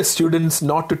tell my students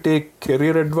not to take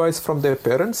career advice from their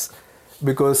parents,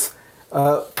 because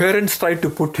parents try to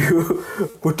put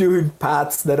you in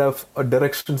paths that are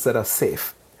directions that are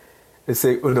safe. They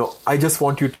say, I just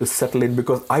want you to settle in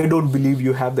because I don't believe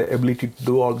you have the ability to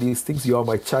do all these things. You are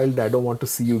my child. I don't want to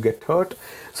see you get hurt.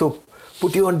 So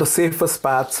put you on the safest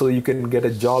path so you can get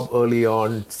a job early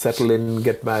on, settle in,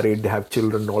 get married, have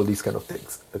children, all these kind of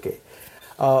things. Okay.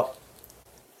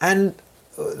 And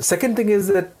second thing is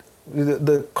that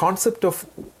the concept of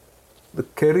the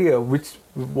career,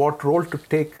 what role to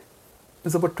take,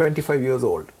 is about 25 years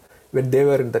old when they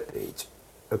were in that age.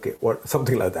 Okay, or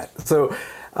something like that. So,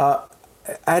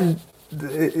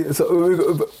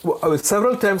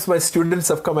 several times my students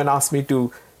have come and asked me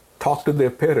to talk to their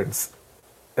parents,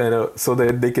 so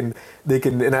that they can,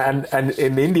 and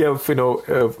in India,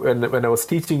 when I was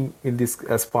teaching in this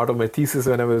as part of my thesis,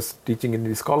 when I was teaching in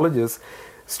these colleges,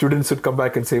 students would come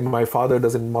back and say, mother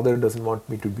doesn't want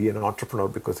me to be an entrepreneur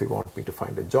because they want me to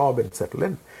find a job and settle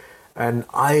in. And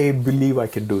I believe I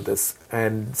can do this.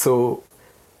 And so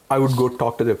I would go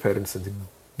talk to their parents and say,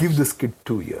 give this kid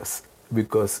 2 years,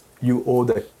 because you owe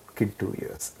that kid 2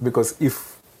 years. Because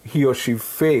if he or she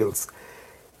fails,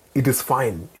 it is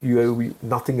fine.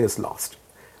 Nothing is lost.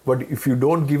 But if you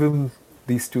don't give him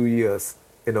these 2 years,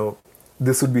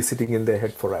 this would be sitting in their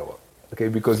head forever. Okay,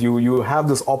 because you have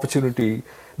this opportunity,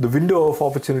 the window of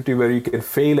opportunity where you can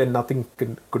fail and nothing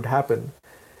could happen,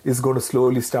 is going to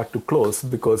slowly start to close,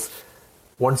 because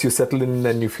once you settle in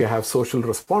and if you have social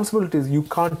responsibilities, you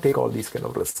can't take all these kind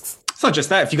of risks. It's not just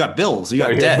that. If you got bills, you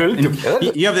got debt.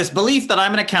 You have this belief that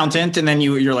I'm an accountant, and then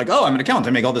you're like, oh, I'm an accountant. I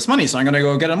make all this money, so I'm going to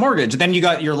go get a mortgage. Then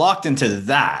you're locked into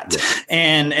that. Yes.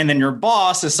 And then your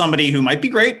boss is somebody who might be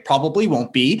great, probably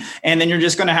won't be. And then you're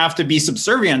just going to have to be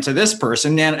subservient to this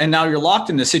person. And now you're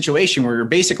locked in a situation where you're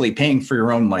basically paying for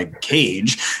your own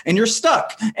cage, and you're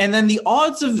stuck. And then the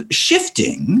odds of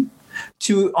shifting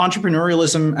to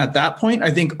entrepreneurialism at that point, I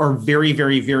think, are very,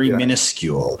 very, very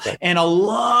minuscule. Okay. And a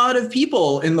lot of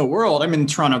people in the world, I'm in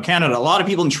Toronto, Canada, a lot of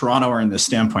people in Toronto are in this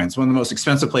standpoint. It's one of the most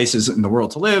expensive places in the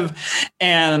world to live.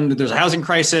 And there's a housing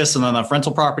crisis, and then the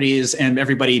rental properties, and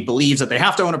everybody believes that they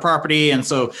have to own a property. And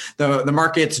so the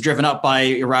market's driven up by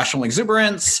irrational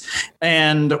exuberance.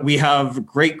 And we have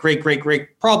great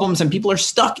problems, and people are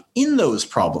stuck in those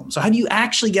problems. So how do you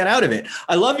actually get out of it?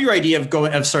 I love your idea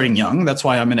of starting young. That's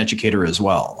why I'm an educator as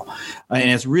well. And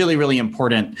it's really, really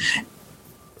important.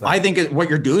 I think what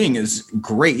you're doing is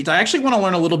great. I actually want to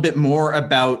learn a little bit more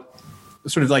about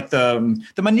sort of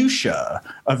the minutia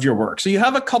of your work. So you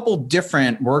have a couple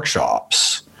different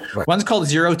workshops. Right. One's called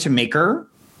Zero to Maker.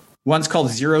 One's called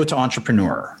Zero to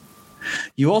Entrepreneur.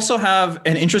 You also have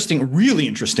an really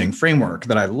interesting framework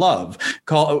that I love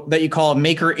that you call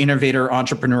Maker, Innovator,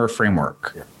 Entrepreneur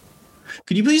Framework. Yeah.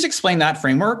 Could you please explain that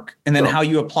framework and then how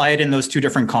you apply it in those two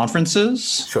different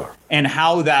conferences? Sure. And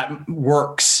how that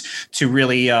works to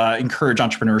really encourage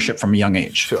entrepreneurship from a young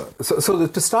age? Sure. So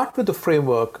to start with the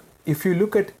framework, if you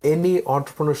look at any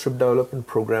entrepreneurship development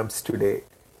programs today,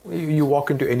 you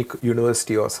walk into any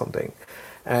university or something,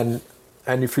 and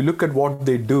if you look at what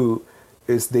they do,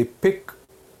 is they pick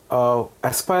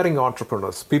aspiring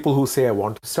entrepreneurs, people who say, I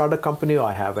want to start a company, or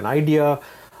I have an idea,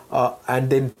 and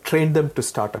then train them to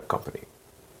start a company.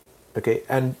 Okay,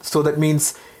 and so that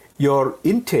means your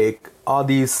intake are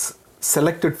these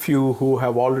selected few who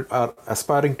are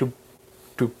aspiring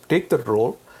to take that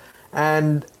role,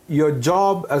 and your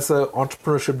job as an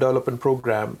entrepreneurship development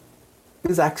program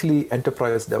is actually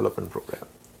enterprise development program.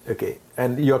 Okay,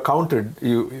 and you're counted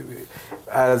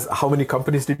as how many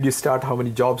companies did you start, how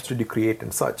many jobs did you create,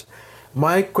 and such.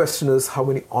 My question is, how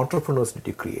many entrepreneurs did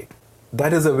you create?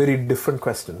 That is a very different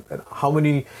question. And how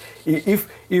many, if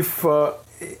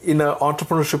in an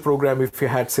entrepreneurship program, if you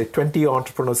had, say, 20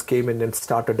 entrepreneurs came in and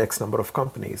started X number of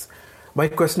companies, my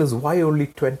question is, why only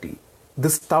 20?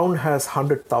 This town has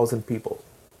 100,000 people,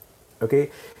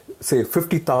 okay? Say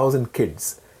 50,000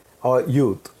 kids or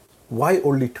youth. Why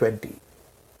only 20?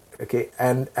 Okay,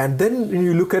 and then when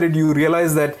you look at it, you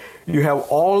realize that you have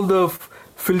all the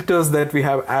filters that we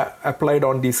have applied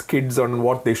on these kids on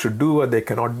what they should do or they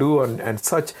cannot do and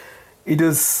such. It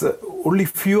is only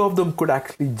few of them could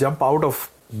actually get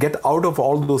out of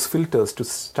all those filters to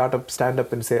stand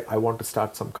up and say, I want to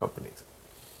start some companies.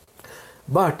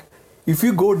 But if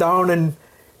you go down and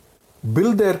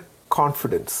build their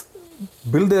confidence,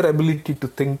 build their ability to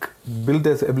think, build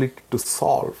their ability to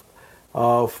solve,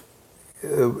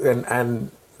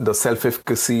 and the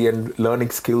self-efficacy and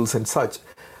learning skills and such,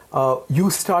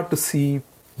 you start to see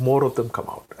more of them come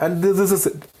out. And this is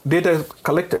data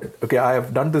collected. Okay, I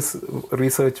have done this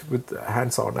research with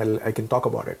hands-on. I can talk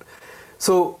about it.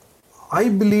 So I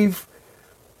believe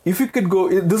if you could go,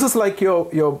 this is like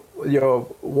your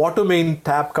water main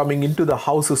tap coming into the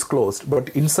house is closed, but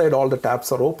inside all the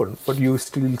taps are open, but you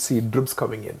still see drips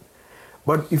coming in.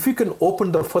 But if you can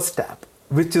open the first tap,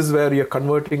 which is where you're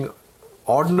converting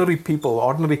ordinary people,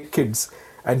 ordinary kids,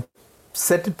 and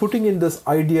putting in this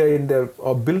idea in their,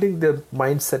 or building their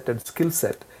mindset and skill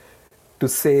set to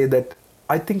say that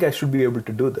I think I should be able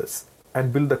to do this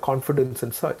and build the confidence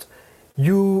and such,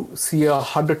 you see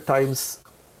 100 times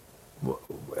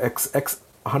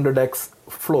 100x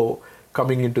flow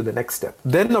coming into the next step.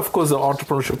 Then, of course, the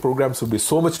entrepreneurship programs will be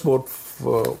so much more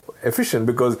efficient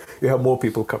because you have more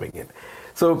people coming in.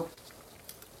 So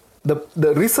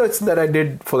the research that I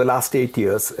did for the last 8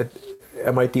 years at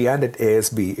MIT and at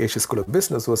ASB, Asia School of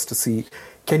Business, was to see,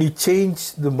 can you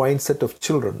change the mindset of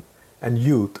children and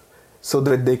youth so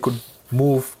that they could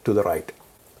move to the right?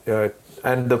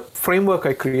 And the framework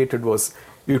I created was,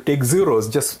 you take zeros,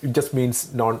 just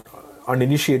means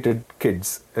uninitiated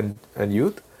kids and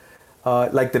youth,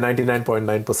 like the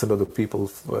 99.9% of the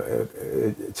people,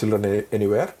 children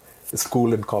anywhere,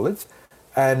 school and college.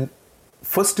 And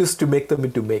first is to make them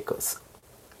into makers.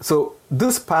 So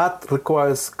this path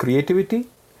requires creativity,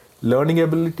 learning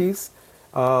abilities,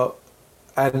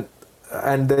 and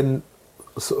then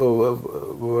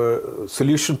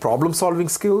solution problem solving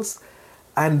skills,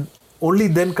 and only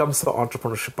then comes the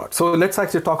entrepreneurship part. So let's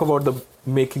actually talk about the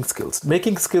making skills.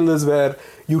 Making skill is where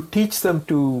you teach them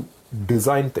to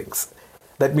design things.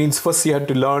 That means first you have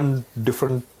to learn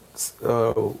different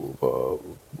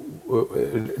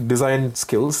design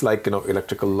skills like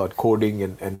electrical or coding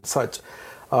and such.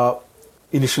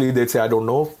 Initially they'd say, I don't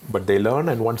know, but they learn,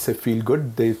 and once they feel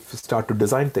good, they start to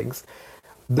design things.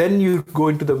 Then you go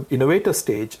into the innovator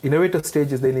stage. Innovator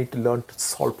stage is they need to learn to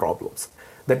solve problems.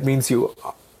 That means you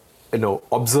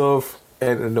observe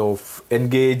and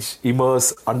engage,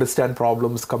 immerse, understand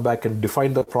problems, come back and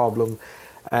define the problem,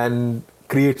 and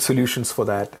create solutions for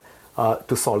that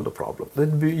to solve the problem.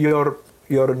 Then you're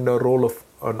in the role of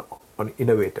an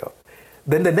innovator.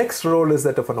 Then the next role is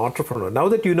that of an entrepreneur. Now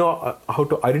that you know how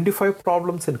to identify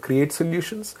problems and create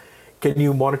solutions, can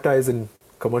you monetize and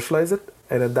commercialize it?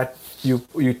 And then that you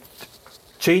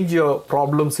change your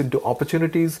problems into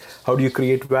opportunities. How do you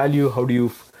create value?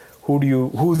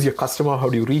 Who's your customer? How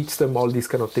do you reach them? All these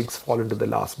kind of things fall into the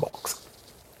last box.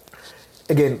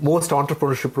 Again, most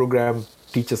entrepreneurship program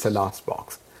teaches a last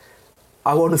box.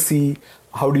 I want to see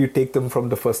how do you take them from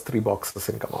the first 3 boxes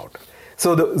and come out.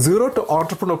 So the Zero to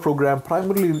Entrepreneur program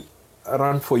primarily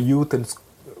run for youth and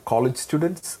college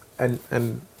students and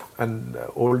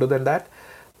older than that.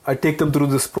 I take them through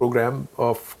this program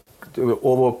of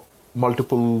over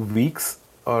multiple weeks,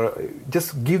 or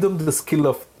just give them the skill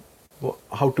of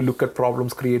how to look at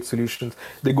problems, create solutions.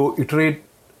 They go iterate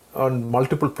on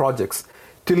multiple projects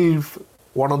till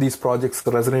one of these projects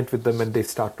resonate with them and they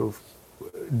start to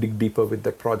dig deeper with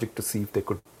that project to see if they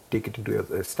could take it into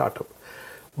a startup.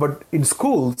 But in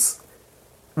schools,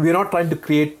 we're not trying to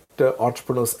create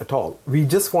entrepreneurs at all. We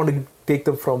just want to take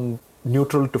them from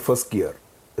neutral to first gear.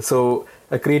 So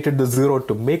I created the Zero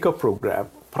to Maker program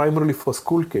primarily for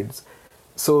school kids.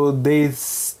 So they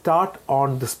start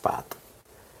on this path.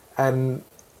 And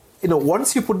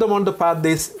once you put them on the path,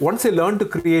 once they learn to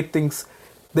create things,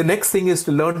 the next thing is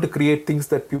to learn to create things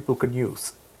that people can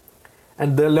use.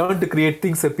 And they learn to create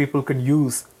things that people can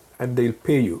use and they'll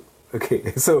pay you.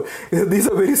 Okay, so these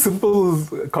are very simple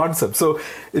concepts. So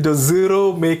it was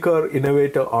Zero, Maker,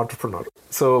 Innovator, Entrepreneur.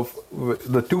 So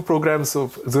the two programs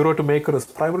of Zero to Maker is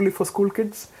primarily for school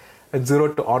kids and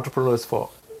Zero to Entrepreneur is for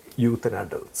youth and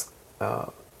adults.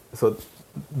 So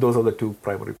those are the two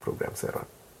primary programs I run.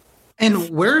 And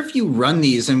where have you run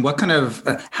these and what kind of,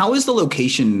 how has the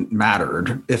location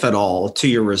mattered, if at all, to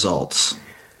your results?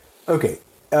 Okay,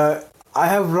 I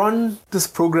have run this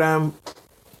program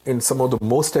in some of the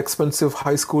most expensive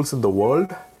high schools in the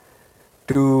world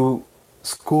to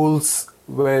schools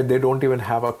where they don't even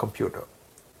have a computer.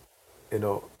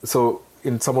 So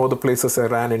in some of the places I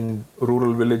ran in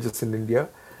rural villages in India,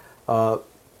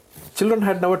 children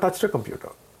had never touched a computer.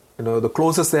 The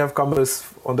closest they have come is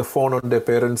on the phone on their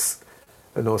parents'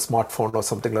 smartphone or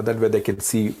something like that, where they can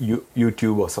see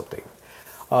YouTube or something.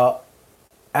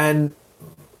 And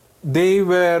they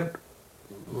were,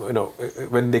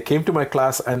 when they came to my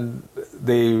class and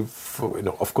they,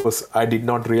 of course, I did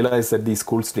not realize that these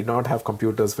schools did not have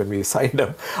computers when we signed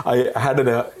up. I had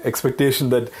an expectation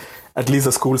that at least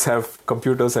the schools have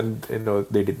computers and,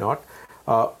 they did not.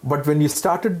 But when you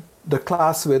started the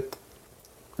class with,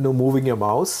 moving your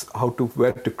mouse,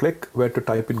 where to click, where to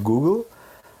type in Google,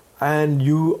 and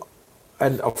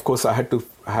of course I had to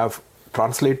have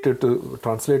translators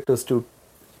to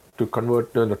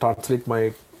convert, translate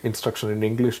my instruction in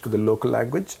English to the local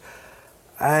language.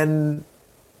 And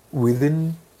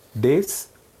within days,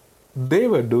 they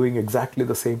were doing exactly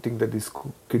the same thing that these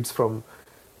kids from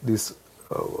this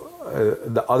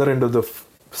the other end of the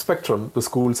spectrum, the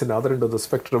schools in the other end of the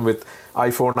spectrum with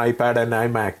iPhone, iPad, and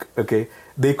iMac, okay,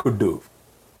 they could do.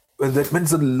 Well, that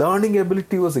means the learning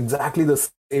ability was exactly the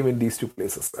same in these two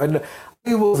places. And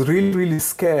I was really, really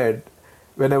scared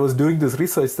when I was doing this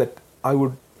research that I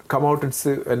would come out and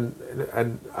say,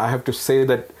 and I have to say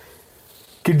that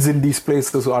kids in these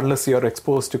places, unless you are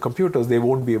exposed to computers, they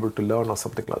won't be able to learn or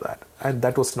something like that. And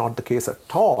that was not the case at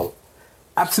all.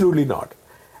 Absolutely not.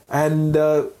 And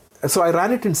so I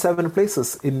ran it in 7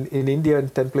 places in India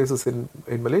and 10 places in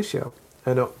Malaysia.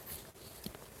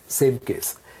 Same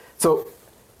case. So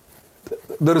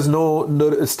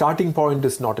the starting point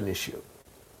is not an issue.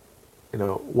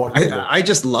 I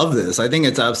just love this. I think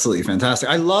it's absolutely fantastic.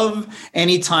 I love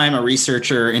anytime a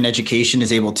researcher in education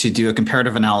is able to do a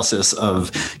comparative analysis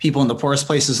of people in the poorest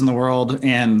places in the world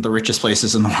and the richest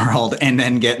places in the world, and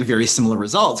then get very similar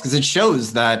results, because it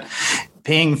shows that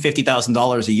paying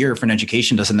 $50,000 a year for an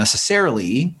education doesn't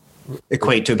necessarily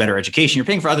equate to a better education. You're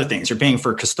paying for other things. You're paying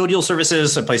for custodial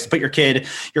services, a place to put your kid.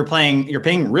 You're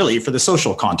paying really for the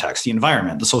social context, the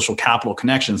environment, the social capital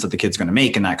connections that the kid's going to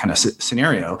make in that kind of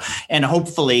scenario. And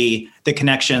hopefully the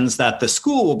connections that the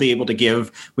school will be able to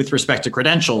give with respect to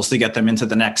credentials to get them into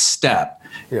the next step.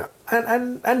 Yeah.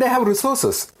 And they have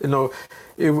resources,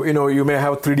 you may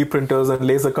have 3D printers and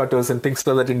laser cutters and things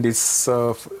like that in these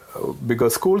bigger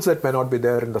schools that may not be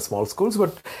there in the small schools.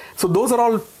 But so those are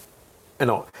all,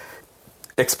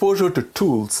 exposure to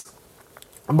tools.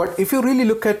 But if you really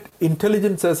look at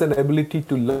intelligence as an ability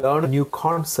to learn a new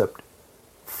concept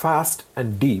fast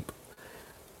and deep,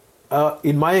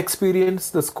 in my experience,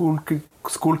 the school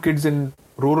kids in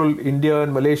rural India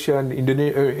and Malaysia and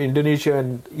Indonesia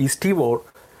and East Timor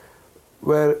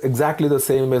were exactly the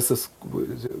same as the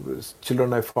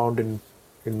children I found in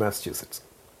Massachusetts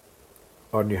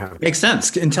or New Hampshire. Makes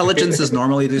sense. Intelligence is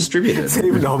normally distributed.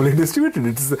 Normally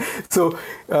distributed. So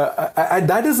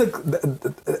that is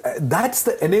that's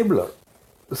the enabler.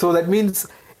 So that means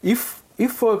if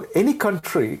any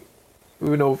country,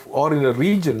 or in a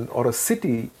region or a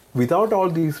city without all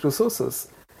these resources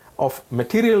of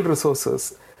material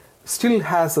resources, still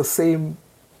has the same,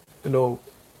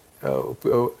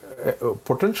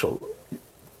 potential,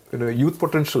 youth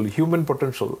potential, human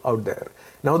potential out there.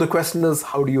 Now the question is,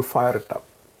 how do you fire it up?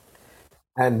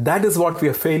 And that is what we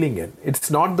are failing in. It's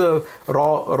not the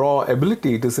raw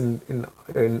ability. It is in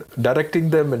directing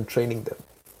them and training them.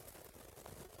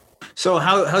 So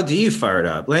how do you fire it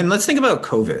up? And let's think about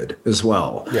COVID as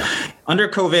well. Yeah. Under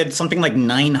COVID, something like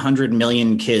 900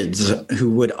 million kids who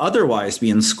would otherwise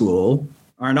be in school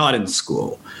are not in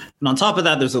school. And on top of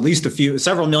that, there's at least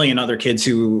several million other kids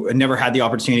who never had the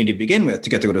opportunity to begin with to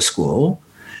get to go to school.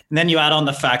 And then you add on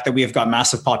the fact that we have got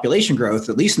massive population growth,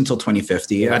 at least until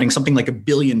 2050, adding something like 1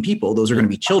 billion people. Those are going to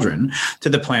be children to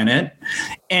the planet.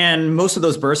 And most of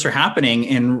those births are happening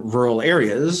in rural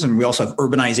areas. And we also have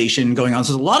urbanization going on.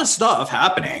 So there's a lot of stuff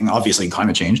happening, obviously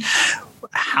climate change.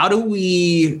 How do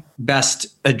we best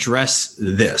address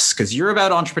this? Because you're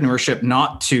about entrepreneurship,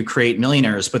 not to create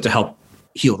millionaires, but to help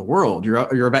heal the world.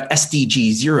 You're about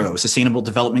SDG 0, Sustainable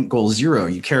Development Goal 0.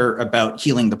 You care about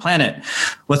healing the planet.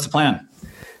 What's the plan?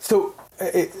 So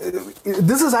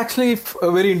this is actually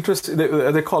a very interesting,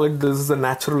 they call it, this is a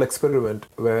natural experiment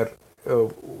where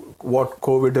what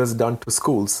COVID has done to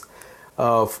schools,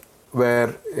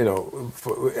 where,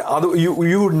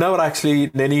 you would never actually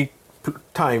in any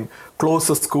time close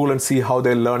a school and see how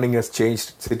their learning has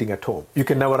changed sitting at home. You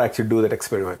can never actually do that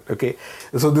experiment, okay?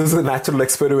 So this is a natural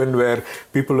experiment where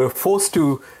people are forced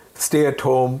to stay at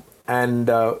home, and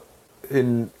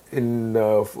in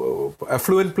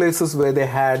affluent places where they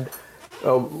had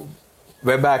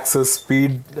web access,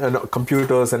 speed, and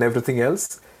computers and everything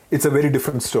else, it's a very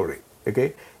different story,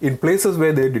 okay? In places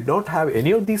where they did not have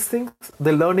any of these things,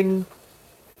 the learning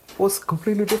was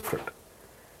completely different.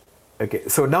 Okay,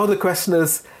 so now the question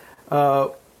is,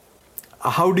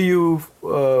 how do you,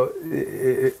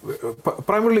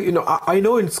 primarily, I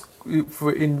know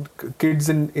in kids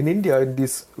in India, in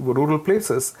these rural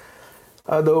places,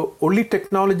 the only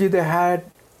technology they had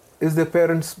is their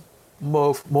parents'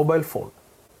 mobile phone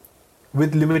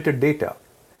with limited data.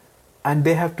 And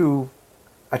they have to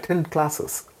attend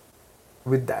classes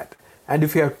with that. And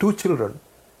if you have 2 children,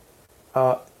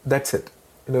 that's it.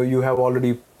 You have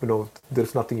already,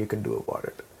 there's nothing you can do about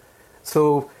it.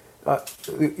 So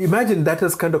imagine that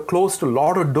has kind of closed a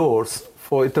lot of doors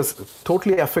it has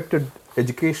totally affected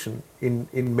education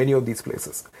in many of these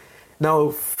places. Now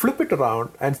flip it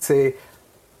around and say,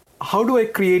 how do I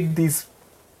create these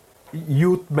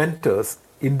youth mentors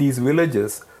in these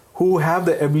villages who have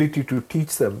the ability to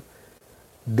teach them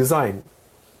design,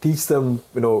 teach them,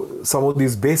 some of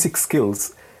these basic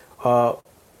skills,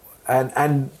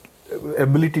 and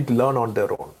ability to learn on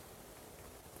their own.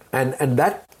 And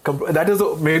that is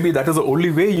maybe that is the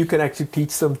only way you can actually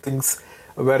teach them things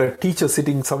where a teacher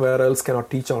sitting somewhere else cannot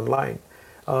teach online.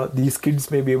 These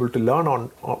kids may be able to learn on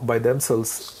by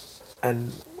themselves,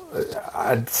 and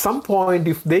at some point,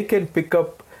 if they can pick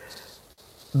up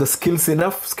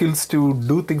enough skills to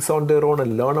do things on their own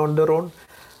and learn on their own,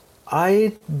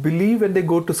 I believe when they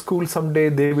go to school someday,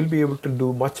 they will be able to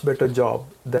do much better job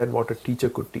than what a teacher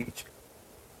could teach.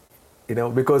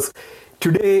 Because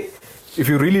today, if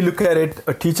you really look at it,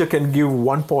 a teacher can give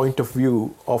one point of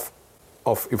view of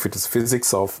if it is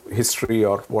physics, of history,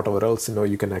 or whatever else,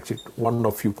 you can actually one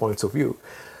or few points of view.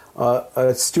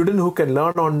 A student who can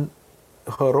learn on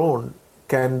her own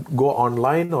can go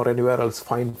online or anywhere else,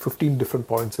 find 15 different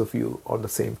points of view on the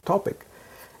same topic.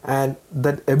 And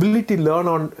that ability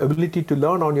to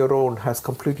learn on your own has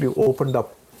completely opened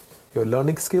up your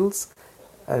learning skills.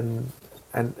 And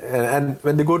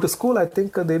when they go to school, I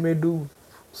think they may do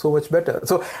so much better.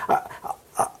 So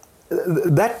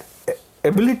that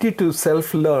ability to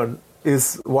self-learn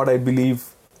is what I believe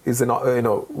is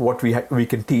what we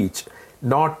can teach,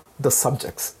 not the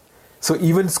subjects. So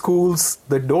even schools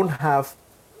that don't have,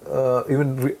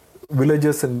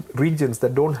 villages and regions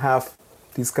that don't have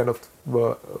these kind of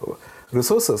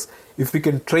resources, if we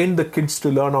can train the kids to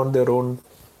learn on their own,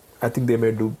 I think they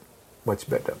may do much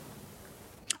better.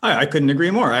 I couldn't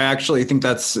agree more. I actually think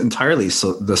that's entirely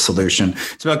the solution.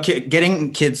 It's about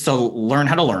getting kids to learn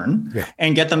how to learn,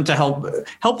 and get them to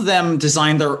help them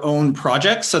design their own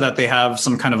projects so that they have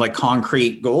some kind of like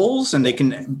concrete goals, and they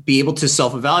can be able to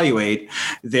self-evaluate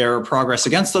their progress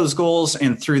against those goals,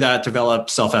 and through that develop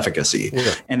self-efficacy.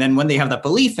 Yeah. And then when they have that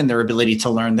belief in their ability to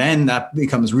learn, then that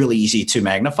becomes really easy to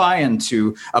magnify and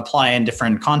to apply in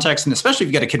different contexts. And especially if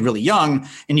you get a kid really young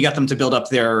and you got them to build up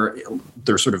their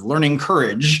sort of learning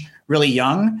courage really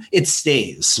young, it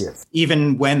stays,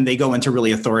 even when they go into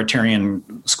really authoritarian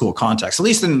school context, at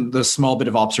least in the small bit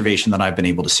of observation that I've been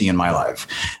able to see in my life.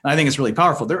 And I think it's really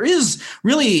powerful. There is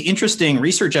really interesting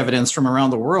research evidence from around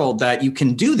the world that you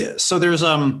can do this. So there's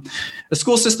a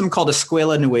school system called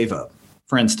Escuela Nueva,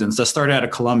 for instance, that started out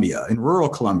of Colombia, in rural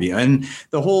Colombia. And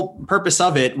the whole purpose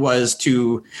of it was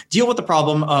to deal with the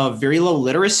problem of very low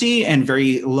literacy and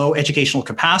very low educational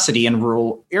capacity in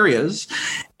rural areas,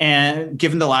 and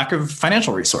given the lack of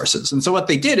financial resources. And so what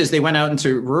they did is they went out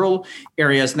into rural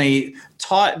areas and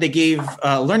they gave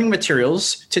learning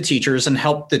materials to teachers and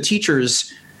helped the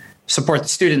teachers support the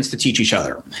students to teach each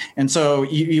other. And so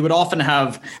you would often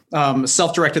have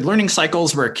self-directed learning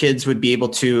cycles where kids would be able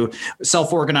to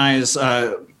self-organize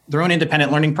their own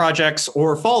independent learning projects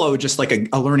or follow just like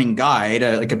a learning guide,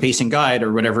 like a pacing guide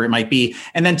or whatever it might be,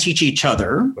 and then teach each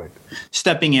other,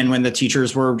 stepping in when the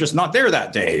teachers were just not there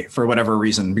that day for whatever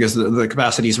reason, because the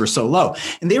capacities were so low.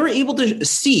 And they were able to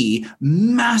see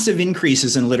massive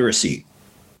increases in literacy.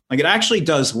 Like it actually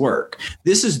does work.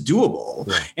 This is doable.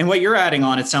 Yeah. And what you're adding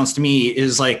on, it sounds to me,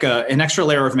 is like an extra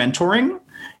layer of mentoring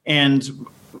and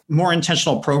more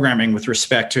intentional programming with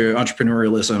respect to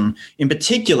entrepreneurialism in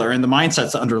particular and the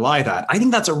mindsets that underlie that. I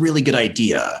think that's a really good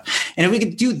idea. And if we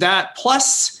could do that,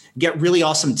 plus get really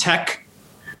awesome tech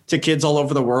to kids all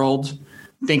over the world,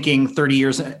 thinking 30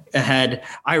 years ahead,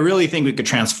 I really think we could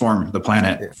transform the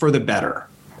planet for the better.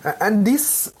 And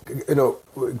these,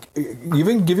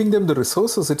 even giving them the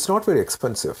resources, it's not very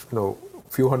expensive. A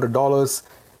few $100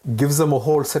 gives them a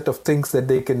whole set of things that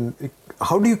they can.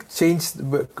 How do you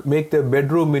make their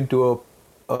bedroom into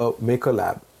a maker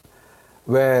lab,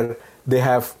 where they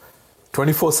have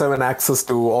 24/7 access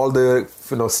to all the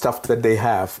stuff that they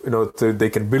have. So they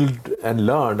can build and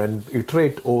learn and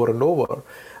iterate over and over.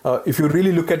 If you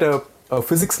really look at a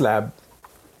physics lab.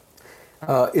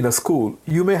 In a school,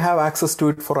 you may have access to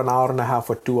it for an hour and a half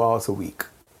or 2 hours a week.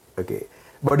 Okay,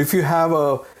 but if you have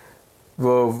a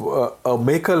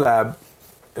maker lab,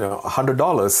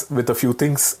 $100 with a few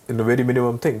things, very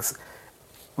minimum things,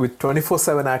 with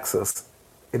 24/7 access,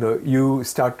 you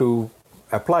start to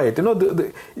apply it.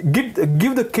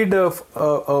 Give the kid a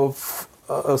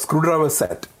screwdriver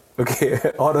set, okay,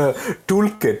 or a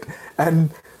toolkit,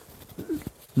 and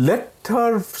let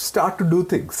her start to do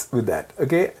things with that,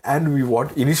 okay? And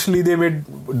initially they may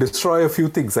destroy a few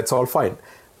things, that's all fine.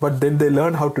 But then they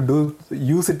learn how to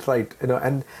use it right,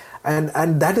 and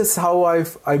that is how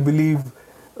I believe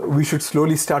we should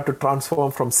slowly start to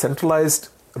transform from centralized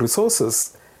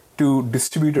resources to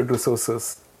distributed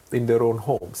resources in their own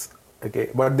homes, okay?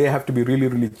 But they have to be really,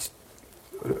 really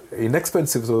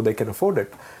inexpensive so they can afford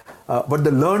it. But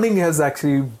the learning has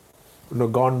actually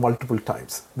gone multiple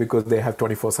times because they have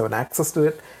 24/7 access to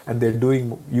it and they're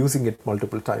using it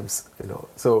multiple times.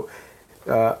 So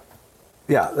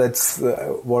that's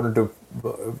wanted to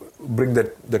bring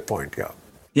that point.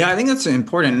 Yeah, I think that's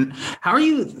important.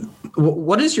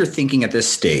 What is your thinking at this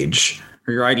stage,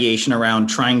 or your ideation around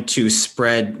trying to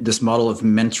spread this model of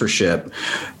mentorship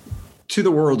to the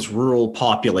world's rural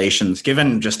populations,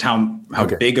 given just how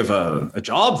big of a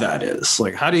job that is?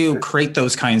 Like, how do you create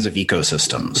those kinds of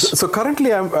ecosystems? So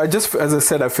currently, as I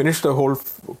said, I finished a whole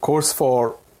course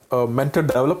for a mentor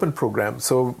development program.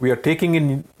 So we are taking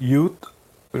in youth,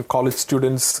 college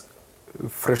students,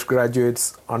 fresh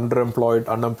graduates, underemployed,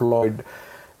 unemployed,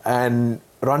 and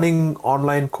running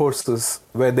online courses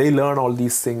where they learn all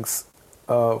these things.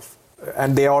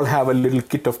 And they all have a little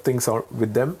kit of things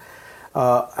with them.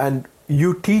 And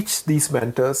you teach these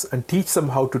mentors and teach them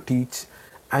how to teach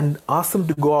and ask them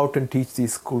to go out and teach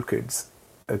these school kids.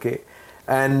 Okay.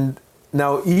 And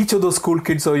now each of those school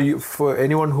kids, or for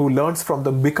anyone who learns from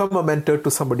them, become a mentor to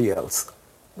somebody else.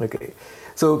 Okay.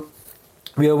 So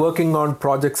we are working on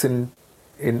projects in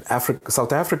Africa,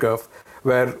 South Africa,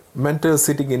 where mentors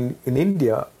sitting in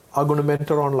India are going to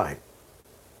mentor online.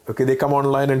 Okay. They come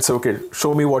online and say, okay,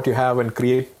 show me what you have and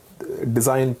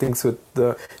design things with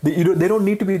they don't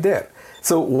need to be there.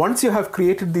 So once you have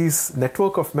created these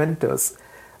network of mentors,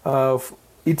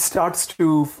 it starts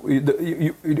to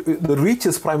the reach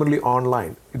is primarily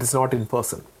online. It is not in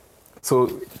person. So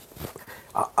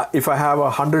if I have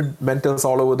 100 mentors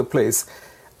all over the place,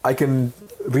 I can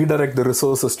redirect the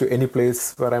resources to any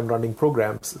place where I'm running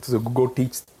programs. So go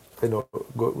teach,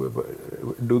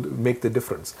 make the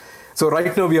difference. So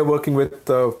right now we are working with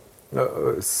the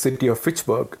city of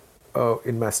Fitchburg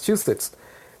in Massachusetts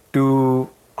to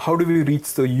how do we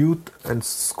reach the youth and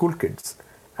school kids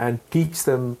and teach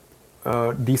them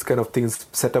these kind of things,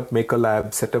 set up maker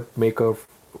labs, set up maker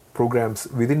programs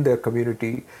within their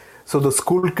community. So the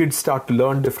school kids start to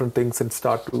learn different things and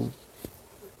start to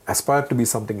aspire to be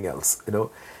something else,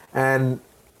 And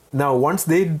now once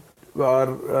they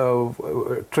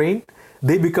are trained,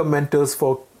 they become mentors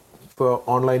for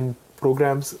online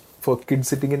programs for kids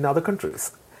sitting in other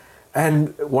countries.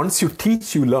 And once you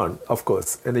teach, you learn, of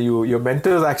course. And your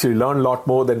mentors actually learn a lot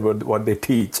more than what they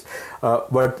teach.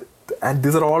 And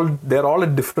they're all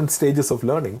at different stages of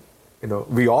learning.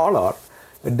 We all are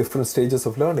at different stages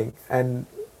of learning. And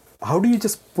how do you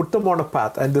just put them on a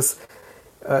path? And this,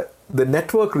 the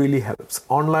network really helps.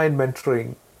 Online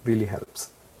mentoring really helps.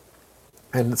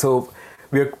 And so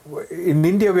in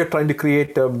India, we are trying to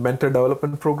create a mentor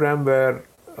development program where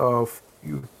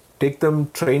take them,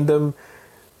 train them,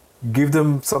 give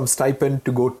them some stipend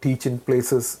to go teach in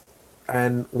places.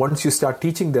 And once you start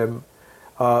teaching them,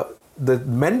 the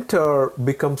mentor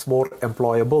becomes more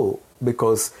employable,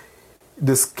 because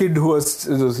this kid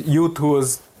this youth who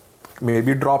was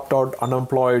maybe dropped out,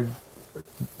 unemployed,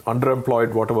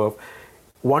 underemployed, whatever,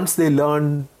 once they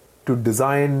learn to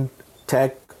design,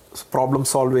 tech, problem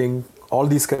solving, all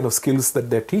these kind of skills that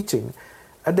they're teaching,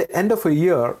 at the end of a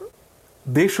year,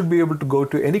 they should be able to go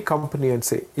to any company and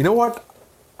say, you know what,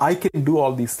 I can do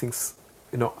all these things.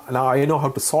 Now I know how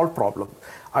to solve problems.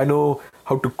 I know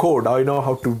how to code. I know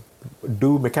how to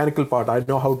do mechanical part. I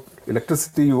know how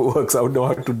electricity works. I know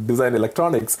how to design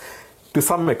electronics. To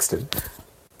some extent,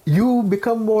 you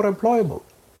become more employable.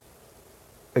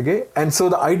 Okay, and so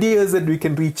the idea is that we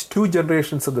can reach two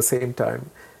generations at the same time: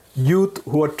 youth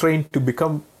who are trained to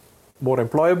become more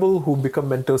employable, who become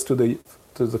mentors to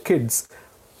the kids,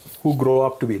 who grow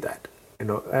up to be that.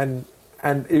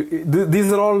 And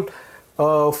these are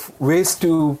all ways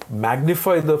to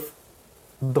magnify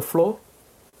the flow,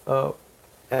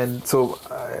 and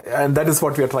that is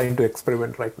what we are trying to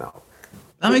experiment right now.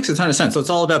 That makes a ton of sense. So it's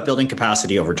all about building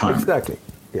capacity over time. Exactly.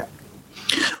 Yeah.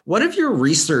 What have your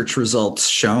research results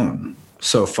shown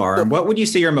so far, and what would you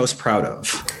say you're most proud of?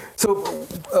 So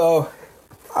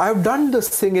I've done this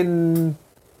thing in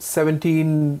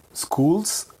 17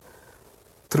 schools,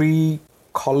 3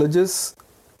 colleges,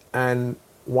 and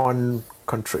 1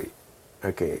 country.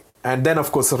 Okay, and then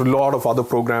of course a lot of other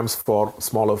programs for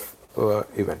smaller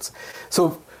events.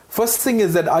 So first thing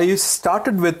is that I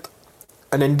started with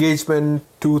an engagement,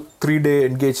 2-3 day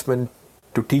engagement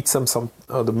to teach them some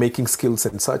the making skills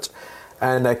and such,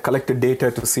 and I collected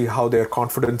data to see how their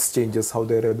confidence changes, how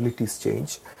their abilities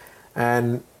change,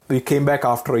 and we came back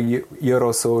after a year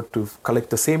or so to collect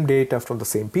the same data from the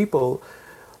same people.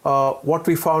 What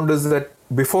we found is that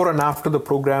before and after the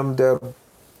program,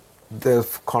 their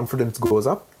confidence goes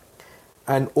up,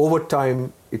 and over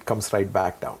time it comes right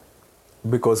back down,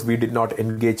 because we did not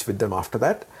engage with them after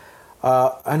that.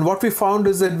 And what we found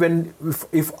is that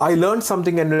if I learn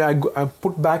something and I'm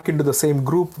put back into the same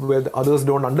group where the others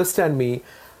don't understand me,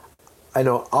 I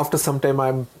know after some time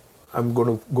I'm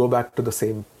going to go back to the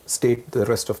same state the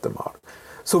rest of them are.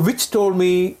 So which told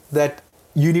me that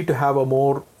you need to have a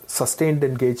more sustained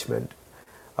engagement.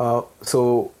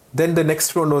 So then the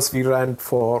next one was we ran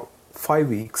for 5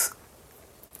 weeks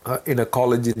in a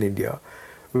college in India,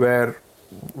 where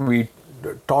we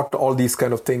taught all these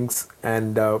kind of things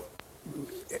and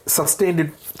sustained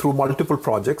it through multiple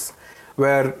projects,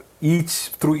 where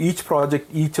through each project,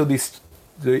 each of these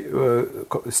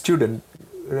student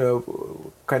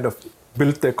kind of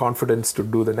built their confidence to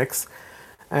do the next.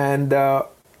 And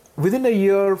within a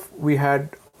year, we had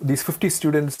these 50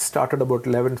 students started about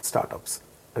 11 startups.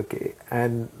 Okay,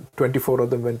 and 24 of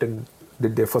them went and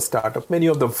did their first startup. Many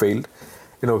of them failed.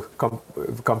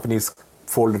 Companies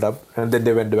folded up, and then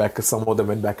they went back. Some of them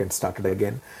went back and started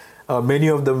again. Many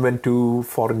of them went to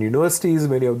foreign universities.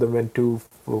 Many of them went to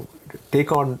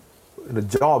take on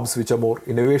jobs which are more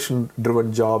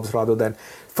innovation-driven jobs rather than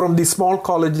from these small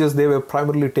colleges. They were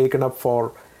primarily taken up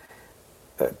for,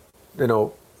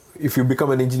 if you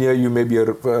become an engineer, you may be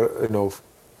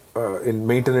in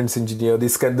maintenance engineer,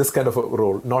 this kind of a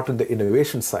role, not in the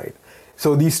innovation side.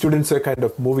 So these students are kind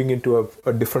of moving into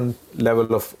a different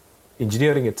level of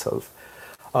engineering itself.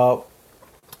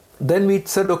 Then we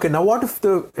said, okay, now what if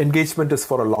the engagement is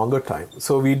for a longer time?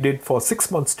 So we did for 6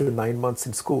 months to 9 months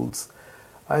in schools.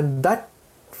 And that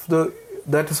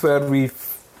is where we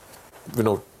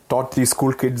taught these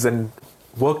school kids and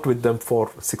worked with them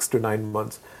for 6 to 9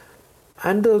 months.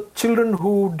 And the children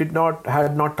who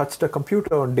had not touched a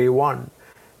computer on day one,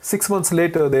 6 months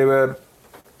later,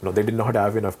 they did not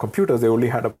have enough computers. They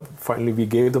only finally we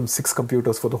gave them 6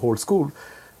 computers for the whole school.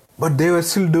 But they were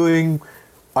still doing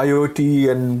IoT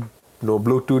and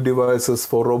Bluetooth devices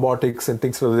for robotics and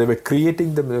things. So they were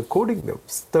creating them, they were coding them.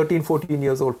 13, 14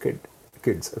 years old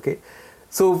kids. Okay,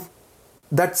 so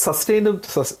that sustaining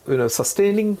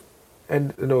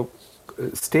and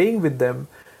staying with them,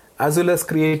 as well as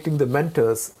creating the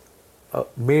mentors,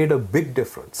 made a big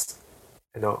difference.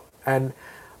 And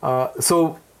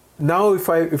so now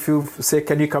if you say,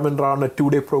 can you come and run a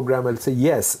 2-day program? I'll say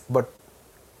yes, but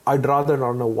I'd rather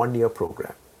run a 1-year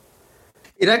program.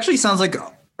 It actually sounds like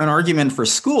an argument for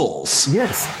schools.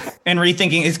 Yes. And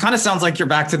rethinking, it kind of sounds like you're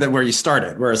back to where you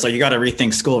started, where it's like you got to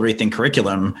rethink school, rethink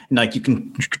curriculum. And like you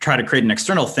can try to create an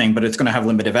external thing, but it's going to have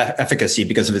limited efficacy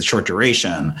because of its short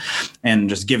duration. And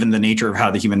just given the nature of how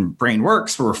the human brain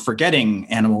works, we're forgetting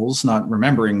animals, not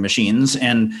remembering machines.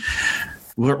 And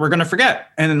we're going to forget.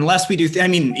 And unless we do,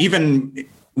 even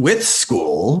with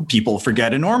school, people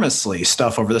forget enormously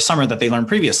stuff over the summer that they learned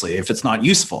previously if it's not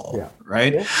useful,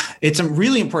 right? Yeah. It's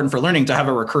really important for learning to have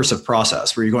a recursive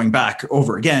process where you're going back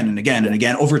over again and again and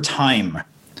again over time,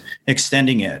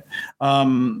 extending it.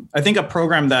 I think a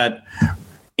program that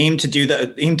aim to do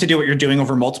what you're doing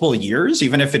over multiple years,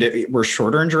 even if it were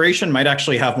shorter in duration, might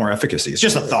actually have more efficacy. It's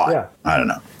just a thought. Yeah. I don't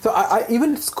know. So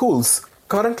even schools,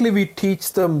 currently we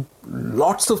teach them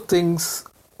lots of things,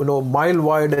 mile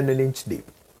wide and an inch deep.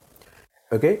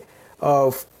 Okay,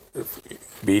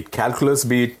 be it calculus,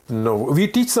 be it we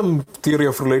teach some theory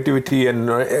of relativity and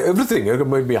everything.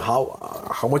 Maybe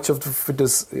how much of it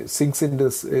is sinks in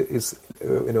this is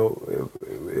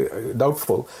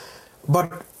doubtful.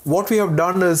 But what we have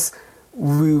done is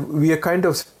we are kind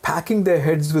of packing their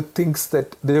heads with things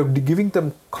that they're giving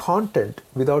them content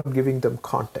without giving them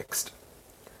context.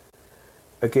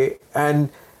 Okay, and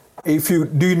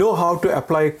do you know how to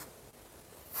apply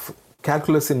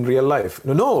calculus in real life?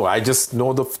 No, I just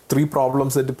know the 3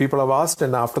 problems that the people have asked,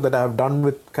 and after that I have done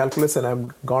with calculus and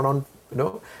I've gone on,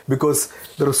 because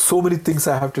there are so many things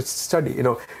I have to study.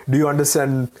 Do you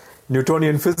understand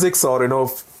Newtonian physics or,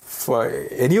 for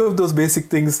any of those basic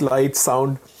things, light,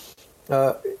 sound,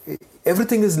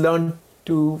 everything is learned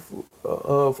to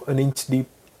an inch deep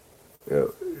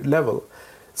level.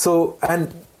 So,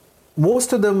 and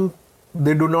most of them,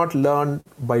 they do not learn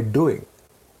by doing.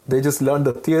 They just learn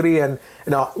the theory, and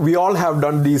we all have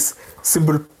done these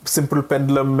simple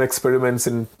pendulum experiments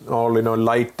in all,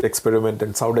 light experiment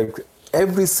and sound,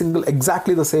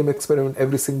 exactly the same experiment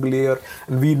every single year,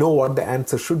 and we know what the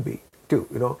answer should be too.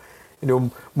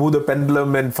 Move the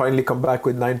pendulum and finally come back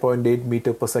with 9.8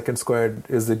 meter per second squared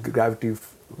is the gravity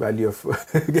value of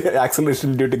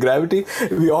acceleration due to gravity.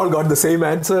 We all got the same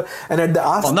answer, and at the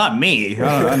well, not me.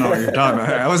 I don't know what you're talking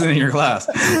about. I wasn't in your class.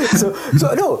 so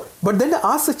no. But then I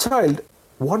asked the child,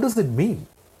 "What does it mean?"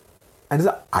 And he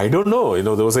said, "I don't know.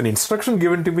 There was an instruction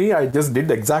given to me. I just did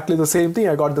exactly the same thing.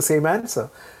 I got the same answer."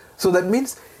 So that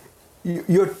means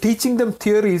you're teaching them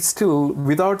theories too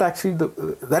without actually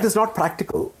that is not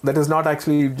practical. That is not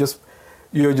actually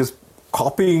you're just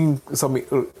copying some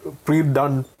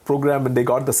pre-done program and they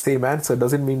got the same answer.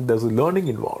 Doesn't mean there's learning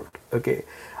involved. Okay,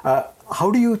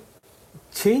 how do you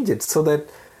change it so that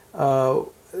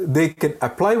they can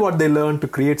apply what they learn to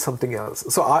create something else?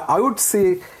 So I would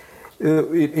say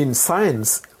in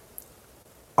science,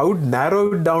 I would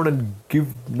narrow it down and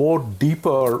give more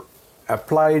deeper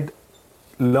applied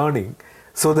learning,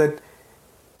 so that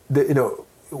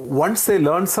once they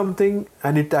learn something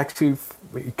and it actually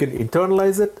you can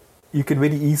internalize it, you can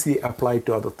very easily apply it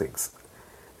to other things.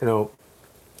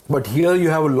 But here you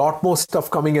have a lot more stuff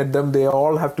coming at them. They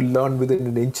all have to learn within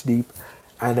an inch deep,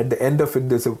 and at the end of it,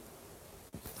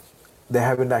 they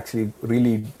haven't actually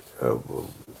really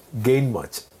gained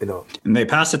much. And they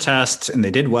pass the test and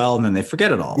they did well, and then they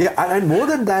forget it all. Yeah, and more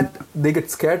than that, they get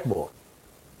scared more.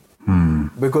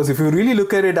 Because if you really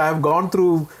look at it, I've gone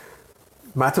through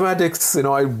mathematics,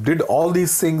 I did all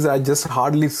these things, I just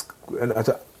hardly,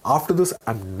 after this,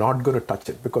 I'm not going to touch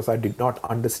it because I did not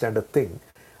understand a thing.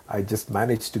 I just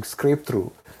managed to scrape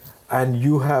through. And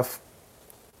you have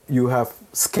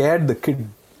scared the kid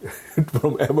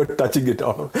from ever touching it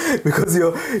all, because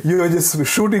you're just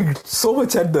shooting so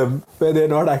much at them where they're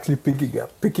not actually picking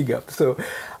up. So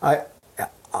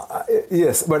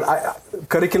yes, but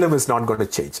curriculum is not going to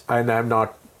change, and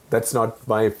that's not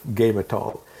my game at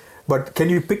all. But can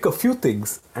you pick a few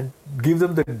things and give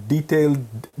them the detailed,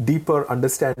 deeper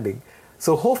understanding?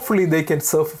 So hopefully they can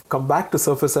come back to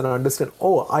surface and understand,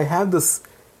 oh, I have this,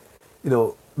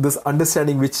 this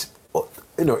understanding which,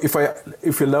 if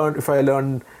I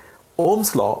learn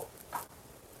Ohm's law,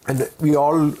 and we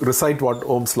all recite what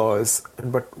Ohm's law is,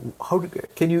 but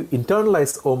can you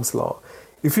internalize Ohm's law?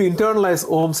 If you internalize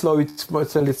Ohm's law, which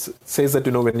says that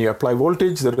when you apply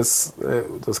voltage, there is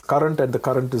this current, and the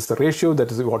current is the ratio. That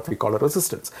is what we call a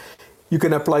resistance. You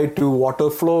can apply it to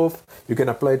water flow. You can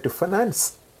apply it to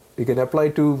finance. You can apply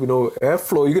it to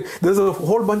airflow. There's a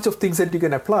whole bunch of things that you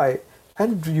can apply,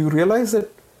 and you realize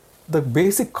that the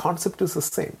basic concept is the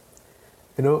same.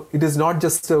 It is not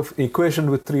just an equation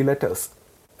with 3 letters.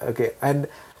 Okay, and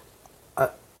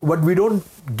but we don't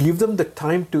give them the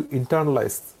time to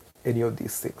internalize any of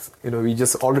these things. We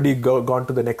just already gone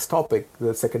to the next topic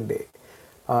the second day.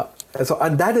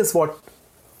 And that is what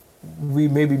we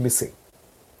may be missing.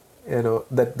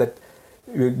 That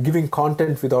we're giving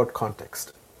content without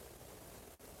context.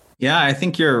 Yeah, I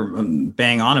think you're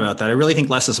bang on about that. I really think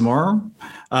less is more.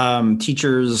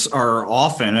 Teachers are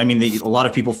often, a lot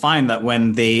of people find that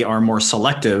when they are more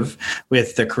selective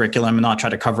with the curriculum and not try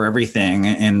to cover everything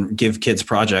and give kids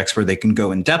projects where they can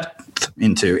go in depth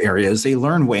into areas, they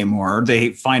learn way more,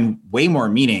 they find way more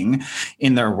meaning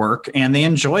in their work, and they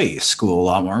enjoy school a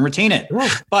lot more and retain it.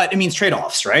 Right. But it means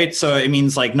trade-offs, right? So it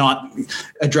means like not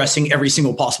addressing every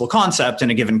single possible concept in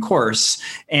a given course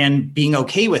and being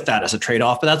okay with that as a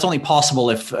trade-off. But that's only possible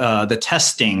if the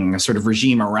testing sort of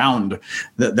regime around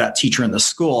that teacher in the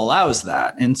school allows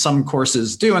that. And some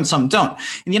courses do and some don't.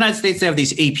 In the United States, they have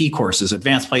these AP courses,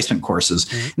 advanced placement courses.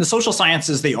 Mm-hmm. In the social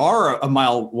sciences, they are a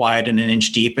mile wide and an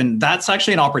inch deep. And that's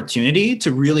actually an opportunity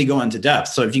to really go into depth.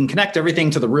 So if you can connect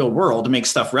everything to the real world to make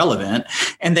stuff relevant,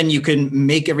 and then you can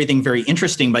make everything very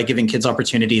interesting by giving kids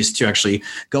opportunities to actually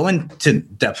go into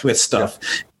depth with stuff,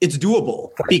 it's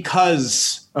doable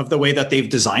because of the way that they've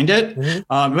designed it.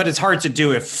 Mm-hmm. But it's hard to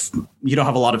do if you don't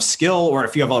have a lot of skill or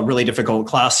if you have a really difficult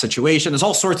class situation. There's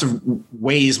all sorts of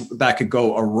ways that could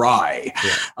go awry.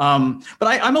 Yeah. But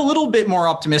I'm a little bit more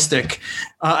optimistic,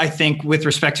 I think, with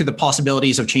respect to the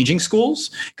possibilities of changing schools,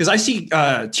 because I see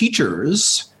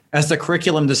teachers as the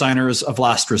curriculum designers of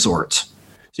last resort.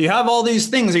 So you have all these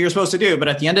things that you're supposed to do, but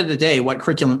at the end of the day, what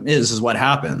curriculum is what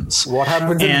happens. What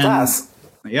happens in class?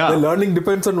 Yeah. The learning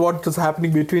depends on what is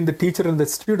happening between the teacher and the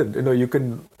student. You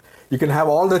can have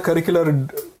all the curricular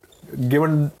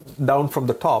given down from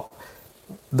the top.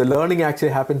 The learning actually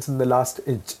happens in the last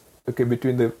inch,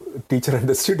 between the teacher and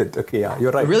the student. Yeah,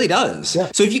 you're right. It really does. Yeah.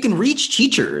 So if you can reach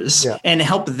teachers and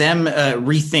help them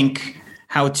rethink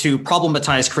how to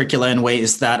problematize curricula in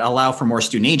ways that allow for more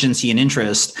student agency and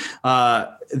interest,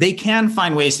 they can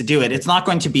find ways to do it. It's not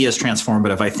going to be as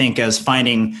transformative, I think, as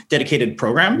finding dedicated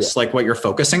programs like what you're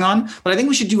focusing on. But I think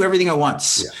we should do everything at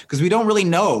once because we don't really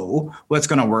know what's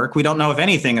going to work. We don't know if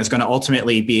anything is going to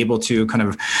ultimately be able to kind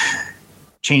of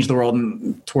change the world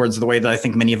towards the way that I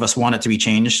think many of us want it to be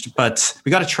changed. But we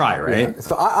got to try, right? Yeah.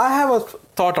 So I have a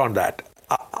thought on that.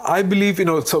 I believe,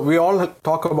 so we all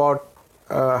talk about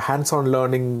hands-on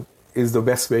learning is the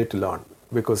best way to learn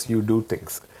because you do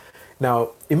things. Now,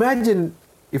 imagine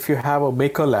if you have a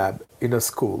maker lab in a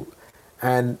school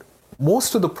and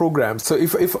most of the programs, so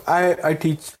if I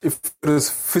teach, if there is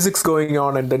physics going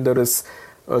on and then there is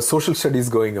social studies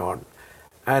going on,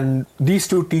 and these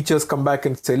two teachers come back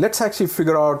and say, let's actually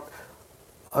figure out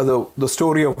the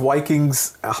story of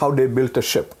Vikings, how they built a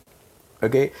ship.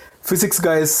 Okay, physics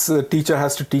guys, teacher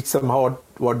has to teach them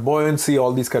what buoyancy,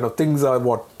 all these kind of things are,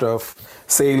 what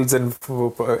sails and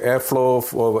airflow,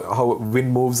 how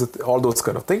wind moves, all those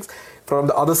kind of things. From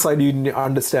the other side, you need to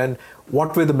understand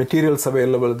what were the materials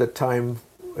available at the time,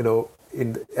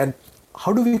 and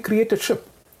how do we create a ship,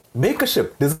 make a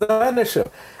ship, design a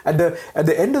ship. At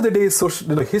the end of the day,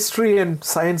 history and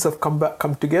science have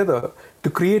come together to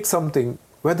create something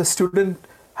where the student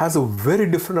has a very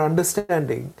different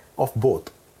understanding of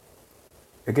both.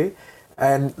 Okay,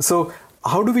 and so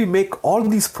how do we make all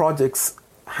these projects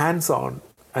hands-on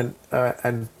and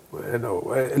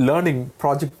learning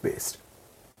project-based?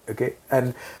 Okay,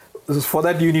 and for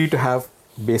that you need to have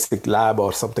basic lab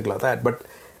or something like that. But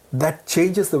that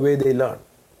changes the way they learn.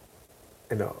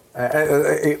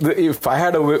 If I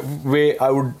had a way,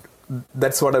 I would.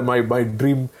 That's what my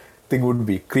dream thing would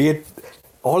be. Create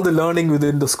all the learning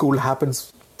within the school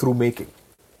happens through making,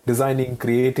 designing,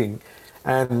 creating.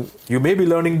 And you may be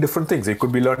learning different things. You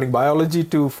could be learning biology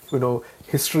to,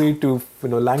 history to,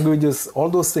 languages, all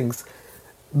those things.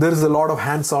 There is a lot of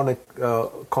hands-on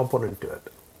component to it.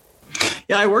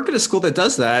 Yeah, I work at a school that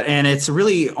does that, and it's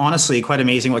really, honestly, quite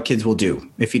amazing what kids will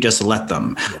do if you just let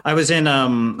them. Yeah. I was in a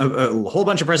whole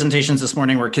bunch of presentations this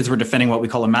morning where kids were defending what we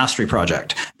call a mastery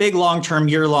project. Big, long-term,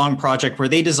 year-long project where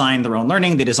they design their own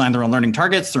learning, they design their own learning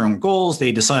targets, their own goals,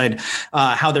 they decide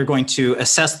how they're going to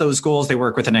assess those goals. They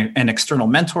work with an external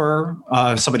mentor,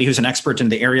 somebody who's an expert in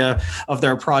the area of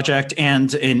their project,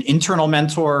 and an internal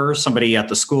mentor, somebody at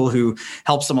the school who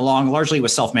helps them along largely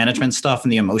with self-management stuff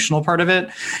and the emotional part of it.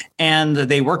 And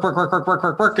they work,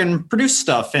 and produce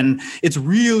stuff. And it's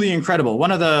really incredible. One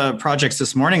of the projects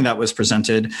this morning that was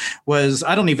presented was,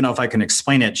 I don't even know if I can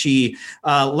explain it. She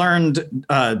learned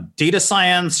data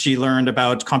science. She learned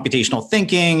about computational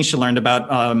thinking. She learned about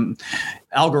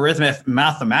algorithmic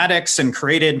mathematics and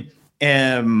created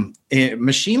a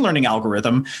machine learning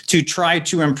algorithm to try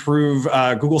to improve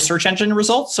Google search engine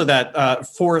results so that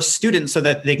for students, so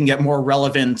that they can get more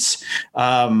relevant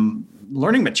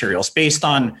learning materials based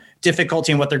on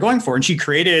difficulty and what they're going for. And she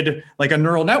created like a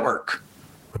neural network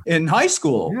in high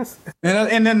school. Yes.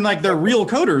 And then like the real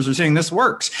coders are saying this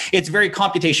works. It's very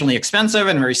computationally expensive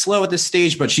and very slow at this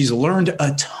stage, but she's learned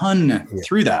a ton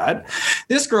through that.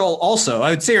 This girl also, I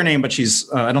would say her name, but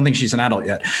I don't think she's an adult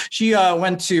yet. She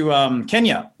went to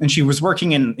Kenya, and she was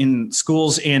working in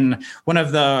schools in one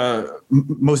of the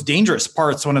most dangerous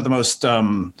parts, one of the most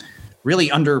really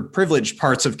underprivileged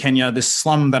parts of Kenya, this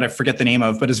slum that I forget the name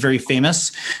of, but is very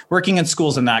famous, working in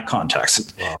schools in that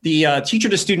context. Wow. The teacher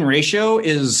to student ratio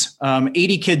is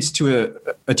 80 kids to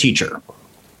a teacher.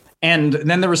 And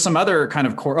then there was some other kind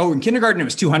of in kindergarten, it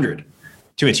was 200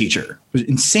 to a teacher. It was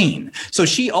insane. So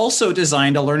she also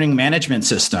designed a learning management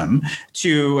system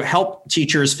to help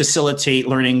teachers facilitate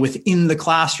learning within the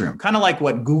classroom, kind of like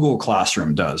what Google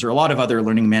Classroom does, or a lot of other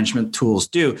learning management tools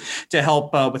do to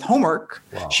help with homework.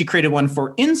 Wow. She created one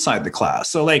for inside the class.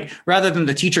 So like, rather than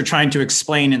the teacher trying to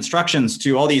explain instructions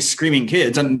to all these screaming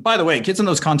kids, and by the way, kids in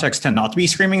those contexts tend not to be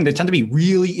screaming. They tend to be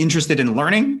really interested in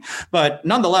learning, but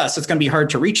nonetheless, it's going to be hard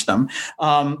to reach them.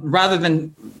 Rather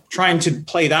than trying to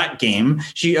play that game,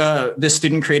 this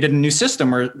student created a new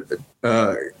system where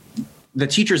the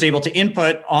teacher is able to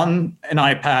input on an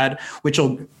iPad,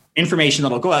 information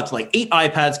that'll go out to like 8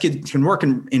 iPads. Kids can work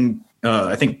in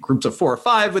I think groups of 4 or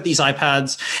 5 with these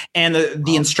iPads, and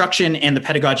the instruction and the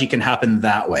pedagogy can happen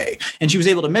that way. And she was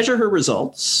able to measure her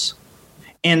results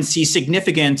and see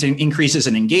significant increases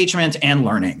in engagement and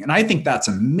learning. And I think that's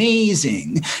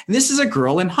amazing. And this is a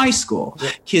girl in high school.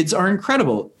 Yeah. Kids are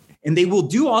incredible, and they will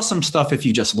do awesome stuff if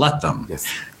you just let them.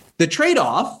 Yes. The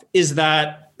trade-off is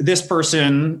that this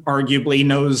person arguably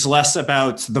knows less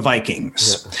about the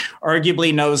Vikings,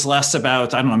 arguably knows less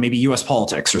about, I don't know, maybe US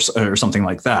politics or something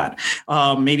like that.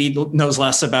 Maybe knows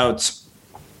less about,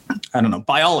 I don't know,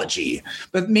 biology,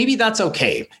 but maybe that's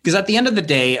okay. Because at the end of the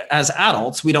day, as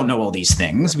adults, we don't know all these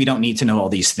things. We don't need to know all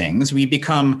these things. We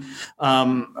become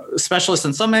specialists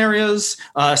in some areas,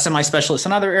 semi-specialists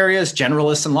in other areas,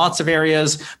 generalists in lots of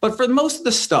areas. But for most of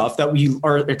the stuff that we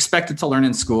are expected to learn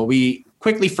in school, we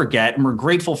quickly forget, and we're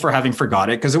grateful for having forgot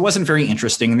it because it wasn't very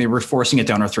interesting and they were forcing it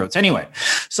down our throats anyway.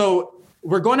 So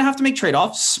we're going to have to make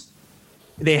trade-offs.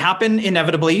 They happen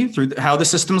inevitably through how the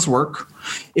systems work.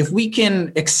 If we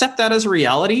can accept that as a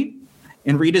reality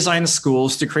and redesign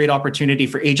schools to create opportunity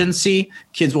for agency,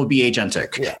 kids will be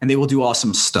agentic and they will do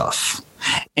awesome stuff.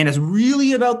 And it's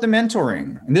really about the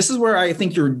mentoring. And this is where I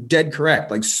think you're dead correct.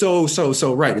 Like so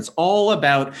right. It's all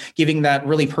about giving that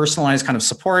really personalized kind of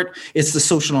support. It's the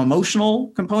social and emotional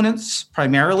components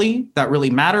primarily that really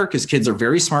matter because kids are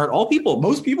very smart.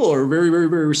 Most people are very, very,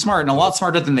 very smart and a lot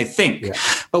smarter than they think. Yeah.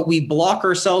 But we block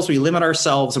ourselves, we limit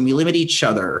ourselves, and we limit each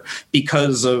other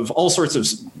because of all sorts of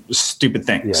stupid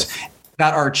things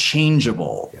that are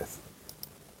changeable. Yes.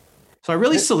 So I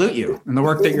really salute you in the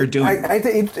work that you're doing. I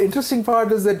think the interesting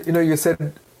part is that, you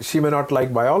said she may not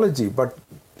like biology, but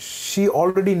she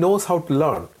already knows how to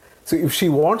learn. So if she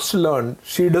wants to learn,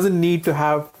 she doesn't need to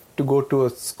have to go to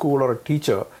a school or a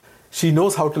teacher. She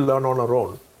knows how to learn on her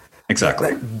own.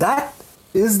 Exactly. That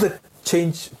is the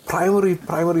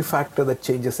primary factor that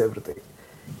changes everything.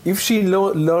 If she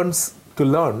learns to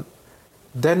learn,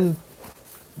 then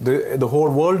the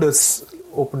whole world is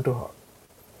open to her.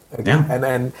 Okay? Yeah.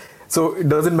 And so it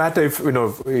doesn't matter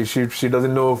if she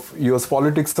doesn't know US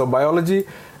politics or biology.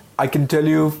 I can tell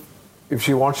you, if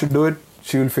she wants to do it,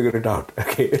 she will figure it out.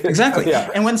 Okay. Exactly. Yeah.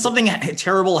 And when something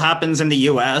terrible happens in the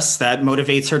US that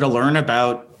motivates her to learn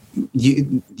about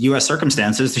US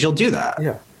circumstances, she'll do that.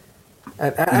 Yeah.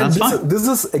 And this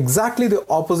is exactly the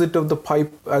opposite of the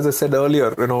pipe. As I said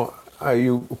earlier,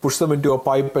 you push them into a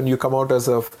pipe and you come out as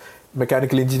a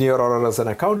mechanical engineer or as an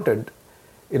accountant.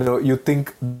 You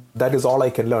think that is all I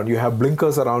can learn. You have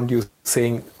blinkers around you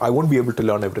saying, I won't be able to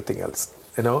learn everything else.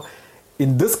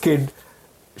 In this kid,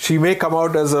 she may come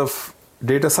out as a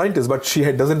data scientist, but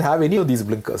she doesn't have any of these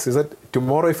blinkers. Is that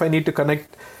tomorrow, if I need to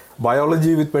connect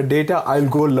biology with my data, I'll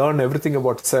go learn everything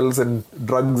about cells and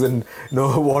drugs and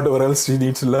whatever else she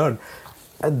needs to learn.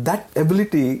 And that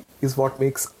ability is what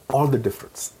makes all the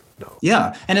difference. No.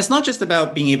 Yeah. And it's not just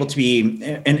about being able to be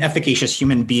an efficacious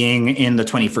human being in the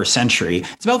 21st century.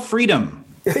 It's about freedom.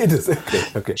 It is.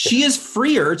 Okay. She is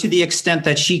freer to the extent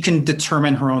that she can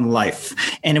determine her own life.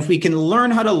 And if we can learn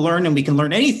how to learn and we can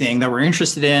learn anything that we're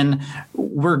interested in,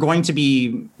 we're going to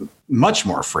be much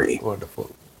more free. Wonderful.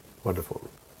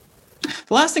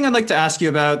 The last thing I'd like to ask you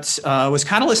about was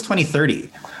Catalyst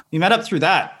 2030. We met up through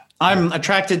that. I'm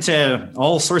attracted to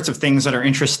all sorts of things that are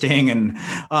interesting. And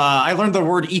I learned the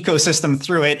word ecosystem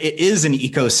through it. It is an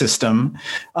ecosystem.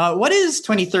 What is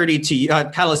 2030 to you,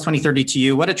 Catalyst 2030 to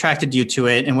you? What attracted you to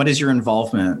it? And what is your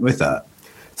involvement with that?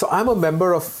 So I'm a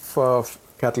member of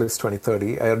Catalyst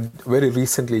 2030. I very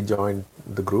recently joined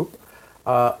the group.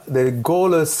 The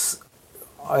goal is,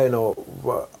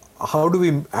 how do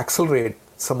we accelerate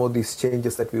some of these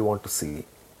changes that we want to see?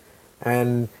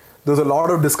 And there's a lot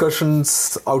of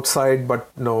discussions outside, but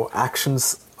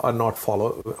actions are not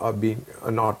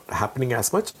not happening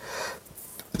as much.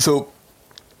 So,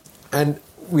 and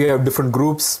we have different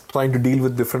groups trying to deal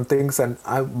with different things, and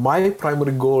my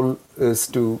primary goal is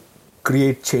to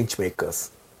create change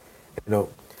makers.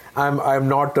 I'm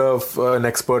not an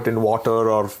expert in water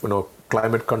or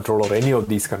climate control or any of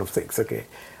these kind of things. Okay,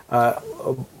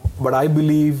 but I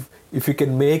believe if you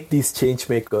can make these change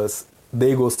makers,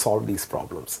 they go solve these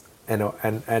problems.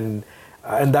 And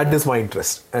that is my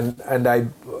interest.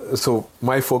 So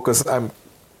my focus, I'm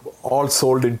all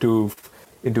sold into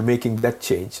making that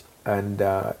change, and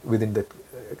within the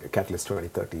Catalyst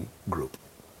 2030 group.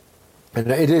 And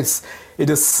it is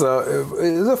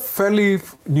a fairly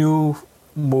new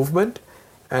movement,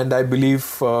 and I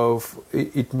believe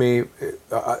it may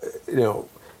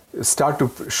start to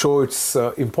show its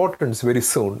importance very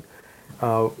soon,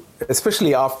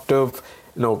 especially after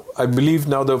I believe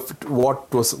now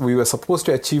what we were supposed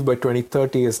to achieve by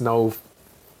 2030 is now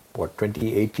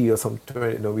 2080 or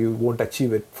something. We won't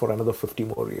achieve it for another 50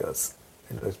 more years.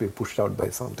 It's been pushed out by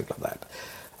something like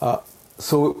that.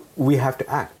 So we have to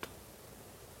act.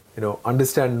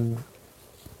 Understand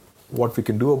what we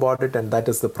can do about it, and that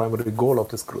is the primary goal of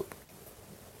this group.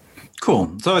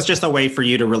 Cool. So it's just a way for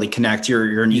you to really connect.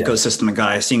 You're an ecosystem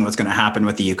guy, seeing what's going to happen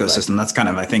with the ecosystem. Right. That's kind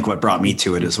of, I think, what brought me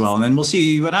to it as well. And then we'll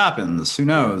see what happens. Who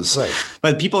knows? Right.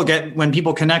 But when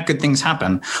people connect, good things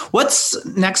happen. What's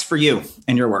next for you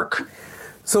in your work?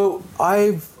 So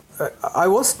I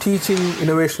was teaching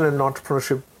innovation and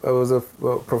entrepreneurship. I was a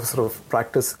professor of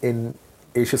practice in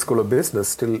Asia School of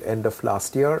Business till end of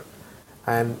last year.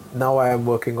 And now I am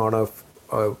working on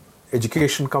a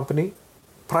education company,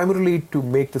 primarily to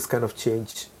make this kind of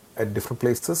change at different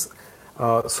places.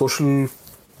 Social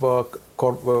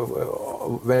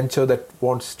venture that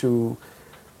wants to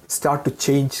start to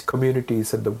change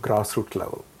communities at the grassroots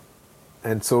level.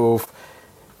 And so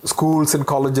schools and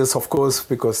colleges, of course,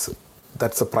 because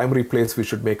that's the primary place we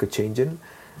should make a change in.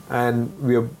 And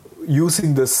we are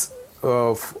using this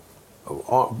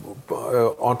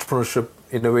entrepreneurship,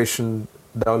 innovation,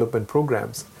 development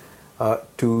programs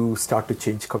to start to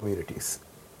change communities.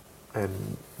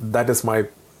 And that is my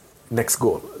next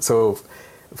goal. So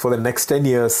for the next 10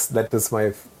 years, that's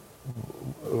my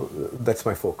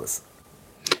focus.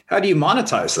 How do you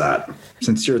monetize that,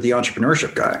 since you're the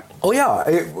entrepreneurship guy? Oh, yeah.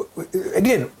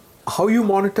 Again, how you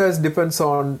monetize depends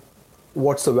on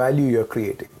what's the value you're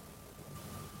creating.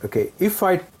 Okay, if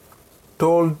I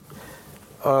told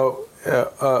a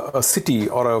city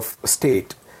or a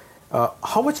state,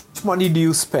 how much money do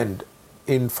you spend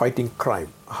in fighting crime?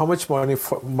 How much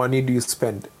money do you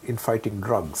spend in fighting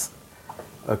drugs?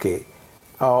 Okay,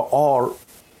 or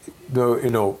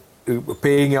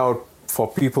paying out for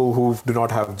people who do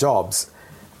not have jobs.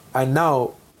 And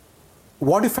now,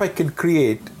 what if I can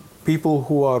create people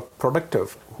who are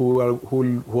productive, who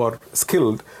are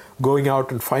skilled, going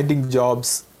out and finding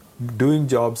jobs, doing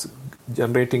jobs,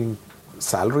 generating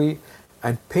salary,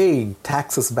 and paying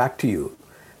taxes back to you?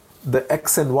 The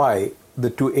X and Y, the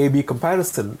two A-B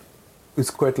comparison is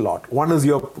quite a lot. One is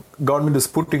your government is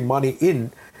putting money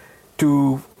in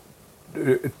to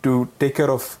take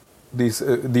care of these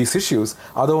issues.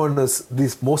 Other one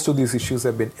is most of these issues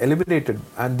have been eliminated,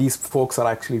 and these folks are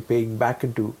actually paying back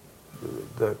into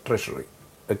the treasury.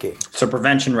 Okay. So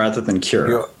prevention rather than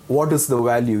cure. What is the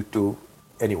value to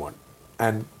anyone?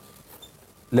 And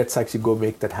let's actually go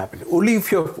make that happen. Only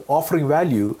if you're offering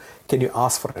value can you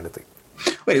ask for anything.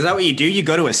 Wait, is that what you do? You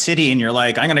go to a city and you're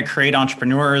like, I'm going to create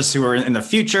entrepreneurs who are in the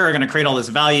future are going to create all this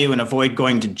value and avoid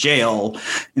going to jail.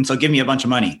 And so give me a bunch of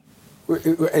money.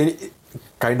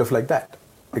 Kind of like that.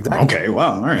 Exactly. Okay,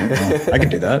 wow. All right. Well, I can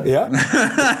do that. Yeah.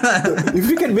 If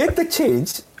you can make the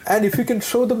change and if you can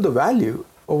show them the value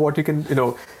of what you can,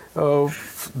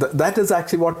 that is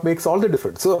actually what makes all the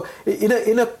difference. So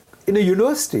in a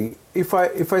university, if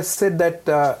I said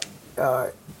that,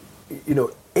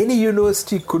 any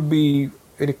university could be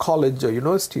any college or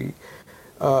university,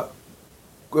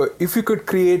 if you could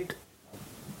create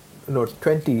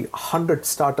 20, 100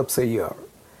 startups a year,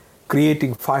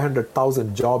 creating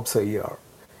 500,000 jobs a year,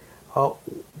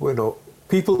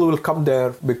 people will come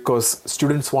there because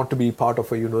students want to be part of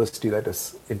a university that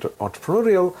is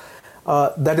entrepreneurial.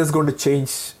 That is going to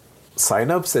change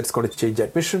signups, that's going to change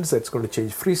admissions, that's going to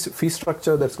change fee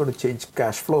structure, that's going to change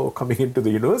cash flow coming into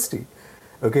the university.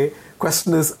 Okay.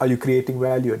 Question is, are you creating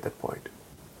value at that point?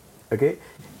 Okay.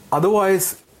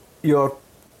 Otherwise, your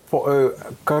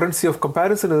currency of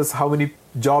comparison is how many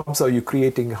jobs are you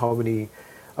creating, how many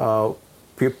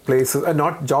places, and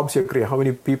not jobs you're creating, how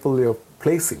many people you're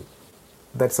placing.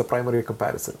 That's a primary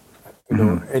comparison.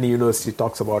 Any university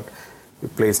talks about you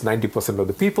place 90% of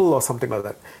the people or something like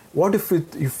that. What if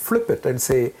you flip it and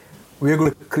say, we're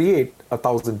going to create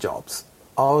 1,000 jobs?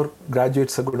 our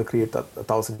graduates are going to create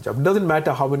 1,000 jobs. It doesn't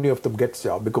matter how many of them gets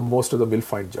job, because most of them will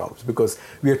find jobs, because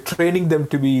we are training them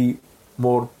to be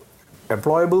more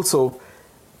employable. So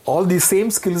all these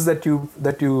same skills that you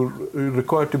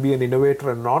require to be an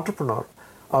innovator and an entrepreneur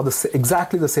are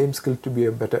exactly the same skill to be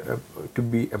better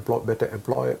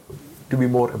employer, to be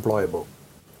more employable.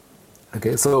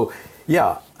 Okay, so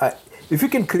yeah, if you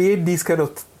can create these kind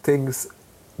of things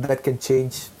that can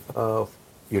change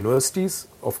universities,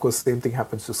 of course, same thing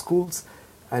happens to schools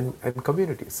and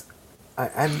communities.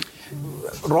 And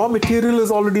raw material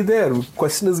is already there.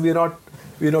 Question is, we're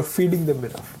not feeding them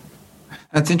enough.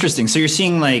 That's interesting. So you're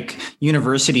seeing like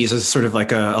universities as sort of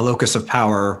like a locus of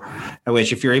power, at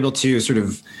which if you're able to sort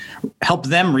of help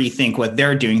them rethink what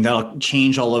they're doing, that'll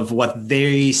change all of what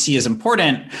they see as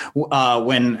important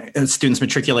when students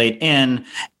matriculate in,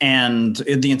 and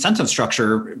the incentive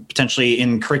structure potentially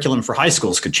in curriculum for high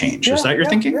schools could change. Is that your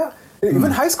thinking? Yeah,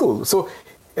 even high school. So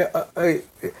I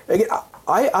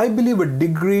believe a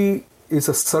degree is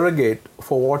a surrogate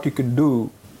for what you can do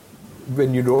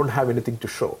when you don't have anything to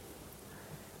show.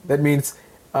 That means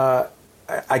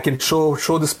I can show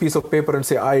this piece of paper and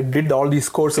say, I did all these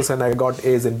courses and I got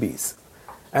A's and B's.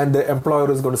 And the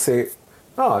employer is going to say,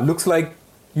 looks like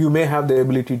you may have the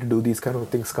ability to do these kind of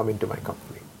things, come into my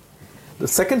company. The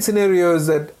second scenario is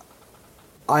that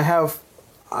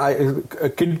a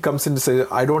kid comes in and says,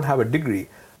 I don't have a degree,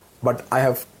 but I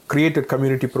have created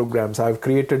community programs, I have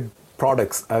created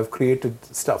products, I have created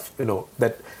stuff,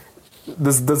 that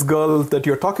this girl that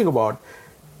you're talking about,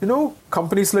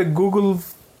 companies like Google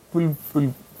will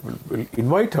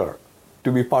invite her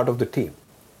to be part of the team,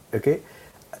 okay?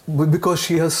 Because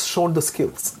she has shown the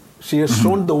skills. She has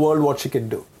shown the world what she can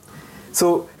do.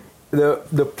 So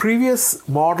the previous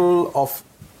model of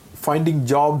finding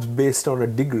jobs based on a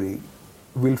degree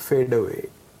will fade away,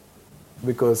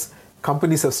 because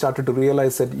companies have started to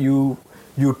realize that you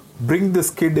bring this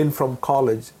kid in from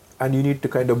college and you need to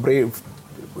kind of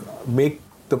make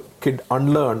the kid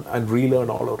unlearn and relearn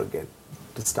all over again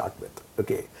to start with.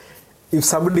 Okay, if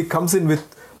somebody comes in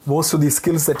with most of these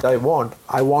skills that I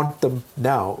want them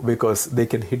now because they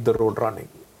can hit the road running.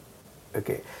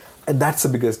 Okay, and that's the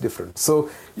biggest difference. So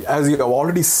as you have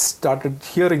already started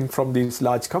hearing from these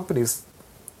large companies,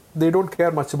 they don't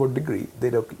care much about degree.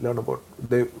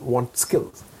 They want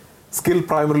skills. Skill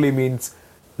primarily means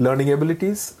learning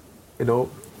abilities,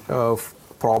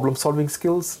 problem solving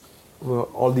skills,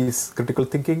 all these critical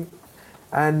thinking,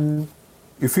 and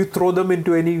if you throw them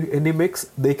into any mix,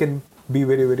 they can be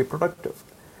very, very productive.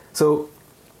 So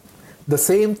the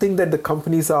same thing that the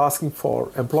companies are asking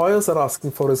for, employers are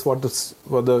asking for, is what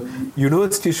the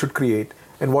university should create,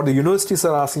 and what the universities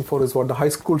are asking for is what the high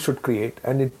school should create,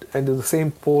 and the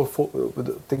same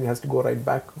thing has to go right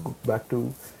back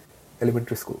to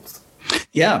elementary schools.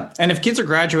 Yeah. And if kids are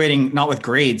graduating not with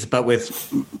grades, but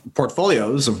with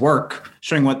portfolios of work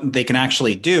showing what they can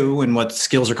actually do and what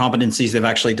skills or competencies they've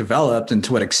actually developed and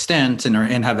to what extent, and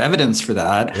have evidence for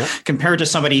that, compared to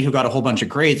somebody who got a whole bunch of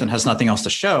grades and has nothing else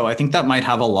to show, I think that might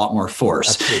have a lot more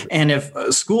force. Absolutely. And if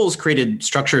schools created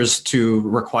structures to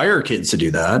require kids to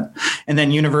do that, and then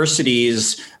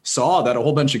universities saw that a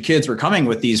whole bunch of kids were coming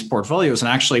with these portfolios and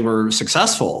actually were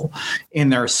successful in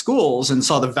their schools and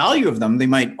saw the value of them, they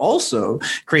might also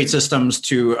create systems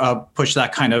to push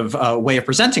that kind of way of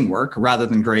presenting work rather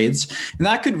than grades. And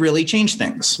that could really change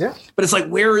things. Yeah. But it's like,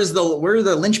 where are the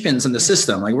linchpins in the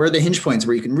system? Like, where are the hinge points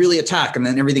where you can really attack and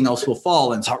then everything else will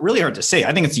fall? And it's really hard to say.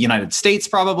 I think it's the United States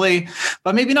probably,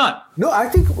 but maybe not. No, I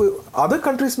think other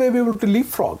countries may be able to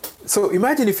leapfrog. So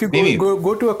imagine if you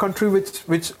go to a country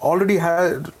which already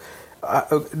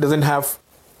doesn't have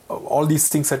all these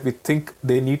things that we think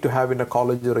they need to have in a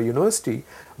college or a university.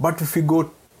 But if you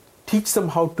go teach them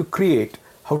how to create,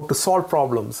 how to solve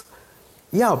problems,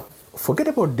 forget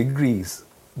about degrees.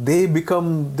 They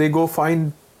go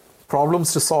find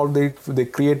problems to solve. They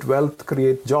create wealth,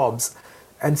 create jobs,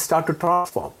 and start to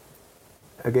transform.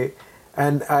 Okay,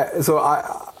 and so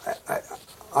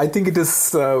I think it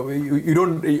is you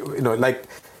don't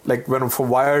like when for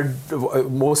wired,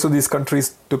 most of these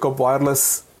countries took up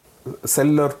wireless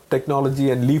cellular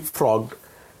technology and leapfrogged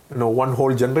one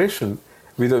whole generation.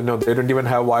 They don't even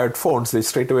have wired phones. They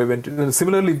straight away went.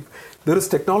 Similarly, there is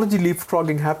technology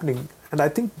leapfrogging happening, and I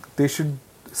think they should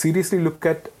seriously look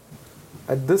at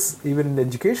this even in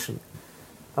education.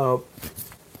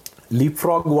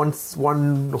 Leapfrog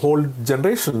one whole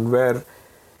generation where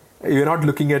you're not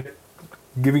looking at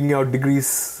giving out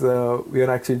degrees. We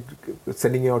are actually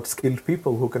sending out skilled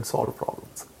people who can solve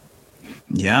problems.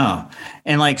 Yeah,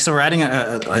 and so we're adding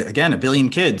again 1 billion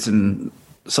kids and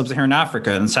sub-Saharan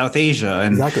Africa and South Asia.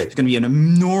 And Exactly. it's going to be an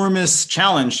enormous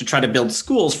challenge to try to build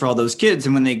schools for all those kids.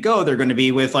 And when they go, they're going to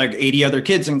be with like 80 other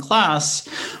kids in class.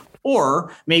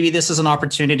 Or maybe this is an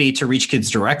opportunity to reach kids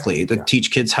directly, to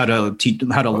teach kids how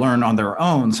to learn on their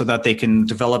own so that they can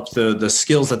develop the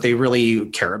skills that they really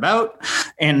care about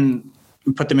and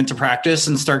put them into practice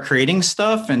and start creating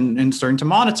stuff and starting to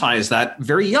monetize that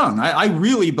very young. I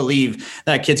really believe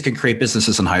that kids can create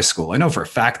businesses in high school. I know for a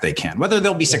fact they can. Whether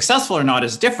they'll be successful or not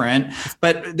is different,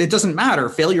 but it doesn't matter.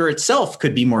 Failure itself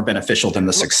could be more beneficial than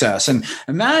the success. And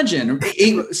imagine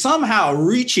somehow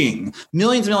reaching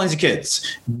millions and millions of kids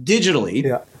digitally.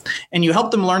 Yeah. And you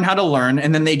help them learn how to learn,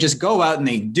 and then they just go out and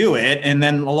they do it. And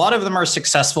then a lot of them are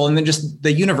successful, and then just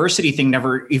the university thing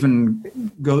never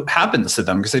even happens to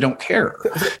them because they don't care.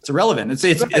 It's irrelevant.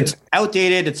 It's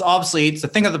outdated. It's obsolete. It's a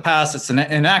thing of the past. It's an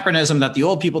anachronism that the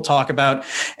old people talk about,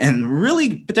 and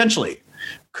really potentially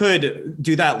could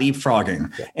do that leapfrogging.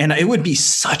 And it would be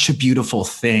such a beautiful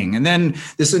thing. And then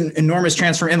this enormous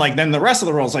transfer, and like then the rest of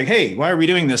the world's like, hey, why are we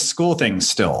doing this school thing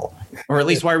still? Or at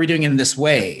least why are we doing it in this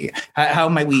way? How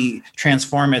might we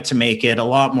transform it to make it a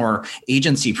lot more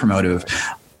agency promotive?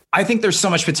 I think there's so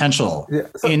much potential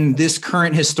in this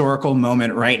current historical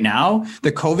moment right now.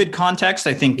 The COVID context,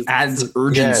 I think, adds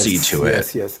urgency to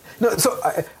it. Yes. No, so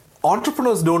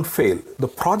entrepreneurs don't fail. The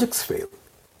projects fail.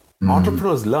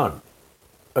 Entrepreneurs learn.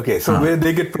 Okay, so where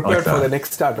they get prepared for the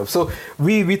next startup. So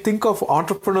we think of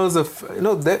entrepreneurs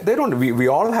they don't. We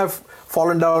all have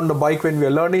fallen down the bike when we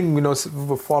are learning.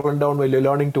 We've fallen down when you're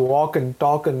learning to walk and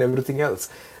talk and everything else.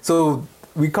 So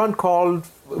we can't call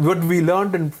what we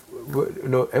learned and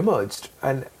emerged.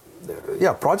 And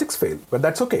projects fail, but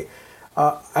that's okay.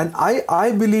 And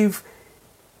I believe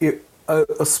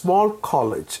a small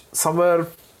college somewhere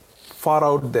far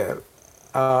out there,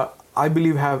 I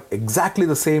believe have exactly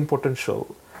the same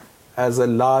potential as a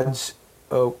large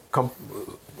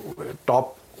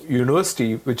top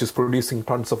university which is producing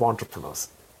tons of entrepreneurs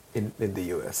in the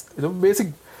US.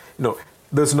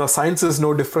 There's no science is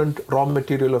no different, raw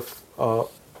material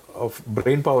of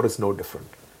brain power is no different.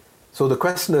 So the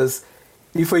question is,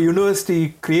 if a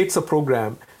university creates a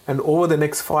program and over the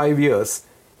next 5 years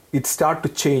it start to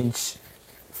change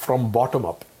from bottom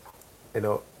up,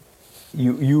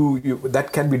 you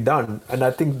that can be done, and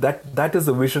I think that is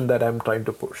the vision that I'm trying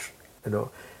to push.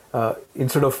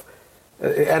 Instead of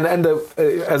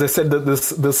as I said,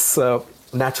 this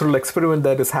natural experiment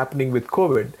that is happening with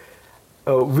COVID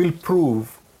will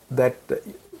prove that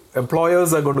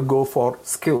employers are going to go for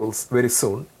skills very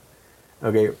soon.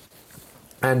 Okay,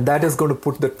 and that is going to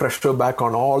put the pressure back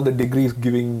on all the degree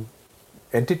giving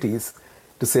entities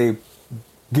to say,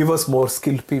 give us more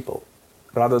skilled people,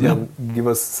 rather than give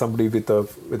us somebody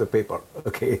with a paper.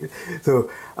 Okay, so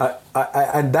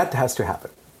and that has to happen.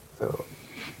 So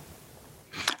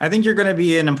I think you're going to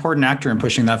be an important actor in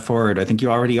pushing that forward. I think you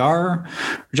already are.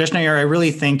 Rajesh Nair, I really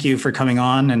thank you for coming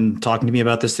on and talking to me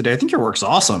about this today. I think your work's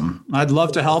awesome. I'd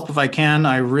love to help if I can.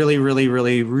 I really, really,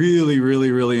 really, really,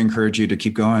 really, really encourage you to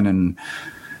keep going and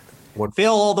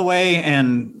fail all the way,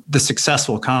 and the success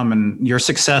will come. And your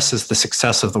success is the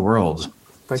success of the world.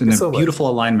 Thank you so much. Beautiful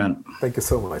alignment. Thank you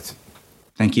so much.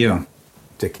 Thank you.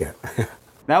 Take care.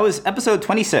 That was episode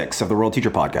 26 of the World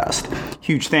Teacher Podcast.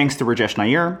 Huge thanks to Rajesh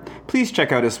Nair. Please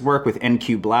check out his work with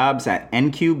Ncube Labs at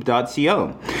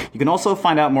ncube.co. You can also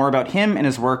find out more about him and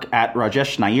his work at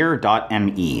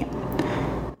rajeshnair.me.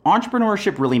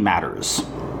 Entrepreneurship really matters.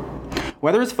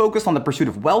 Whether it's focused on the pursuit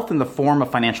of wealth in the form of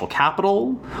financial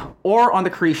capital or on the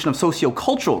creation of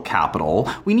sociocultural capital,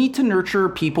 we need to nurture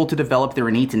people to develop their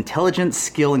innate intelligence,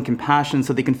 skill, and compassion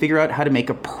so they can figure out how to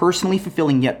make a personally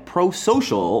fulfilling yet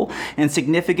pro-social and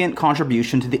significant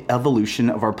contribution to the evolution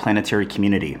of our planetary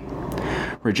community.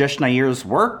 Rajesh Nair's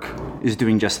work is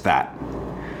doing just that.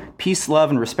 Peace, love,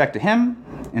 and respect to him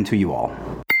and to you all.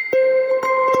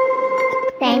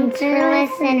 Thanks for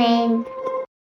listening.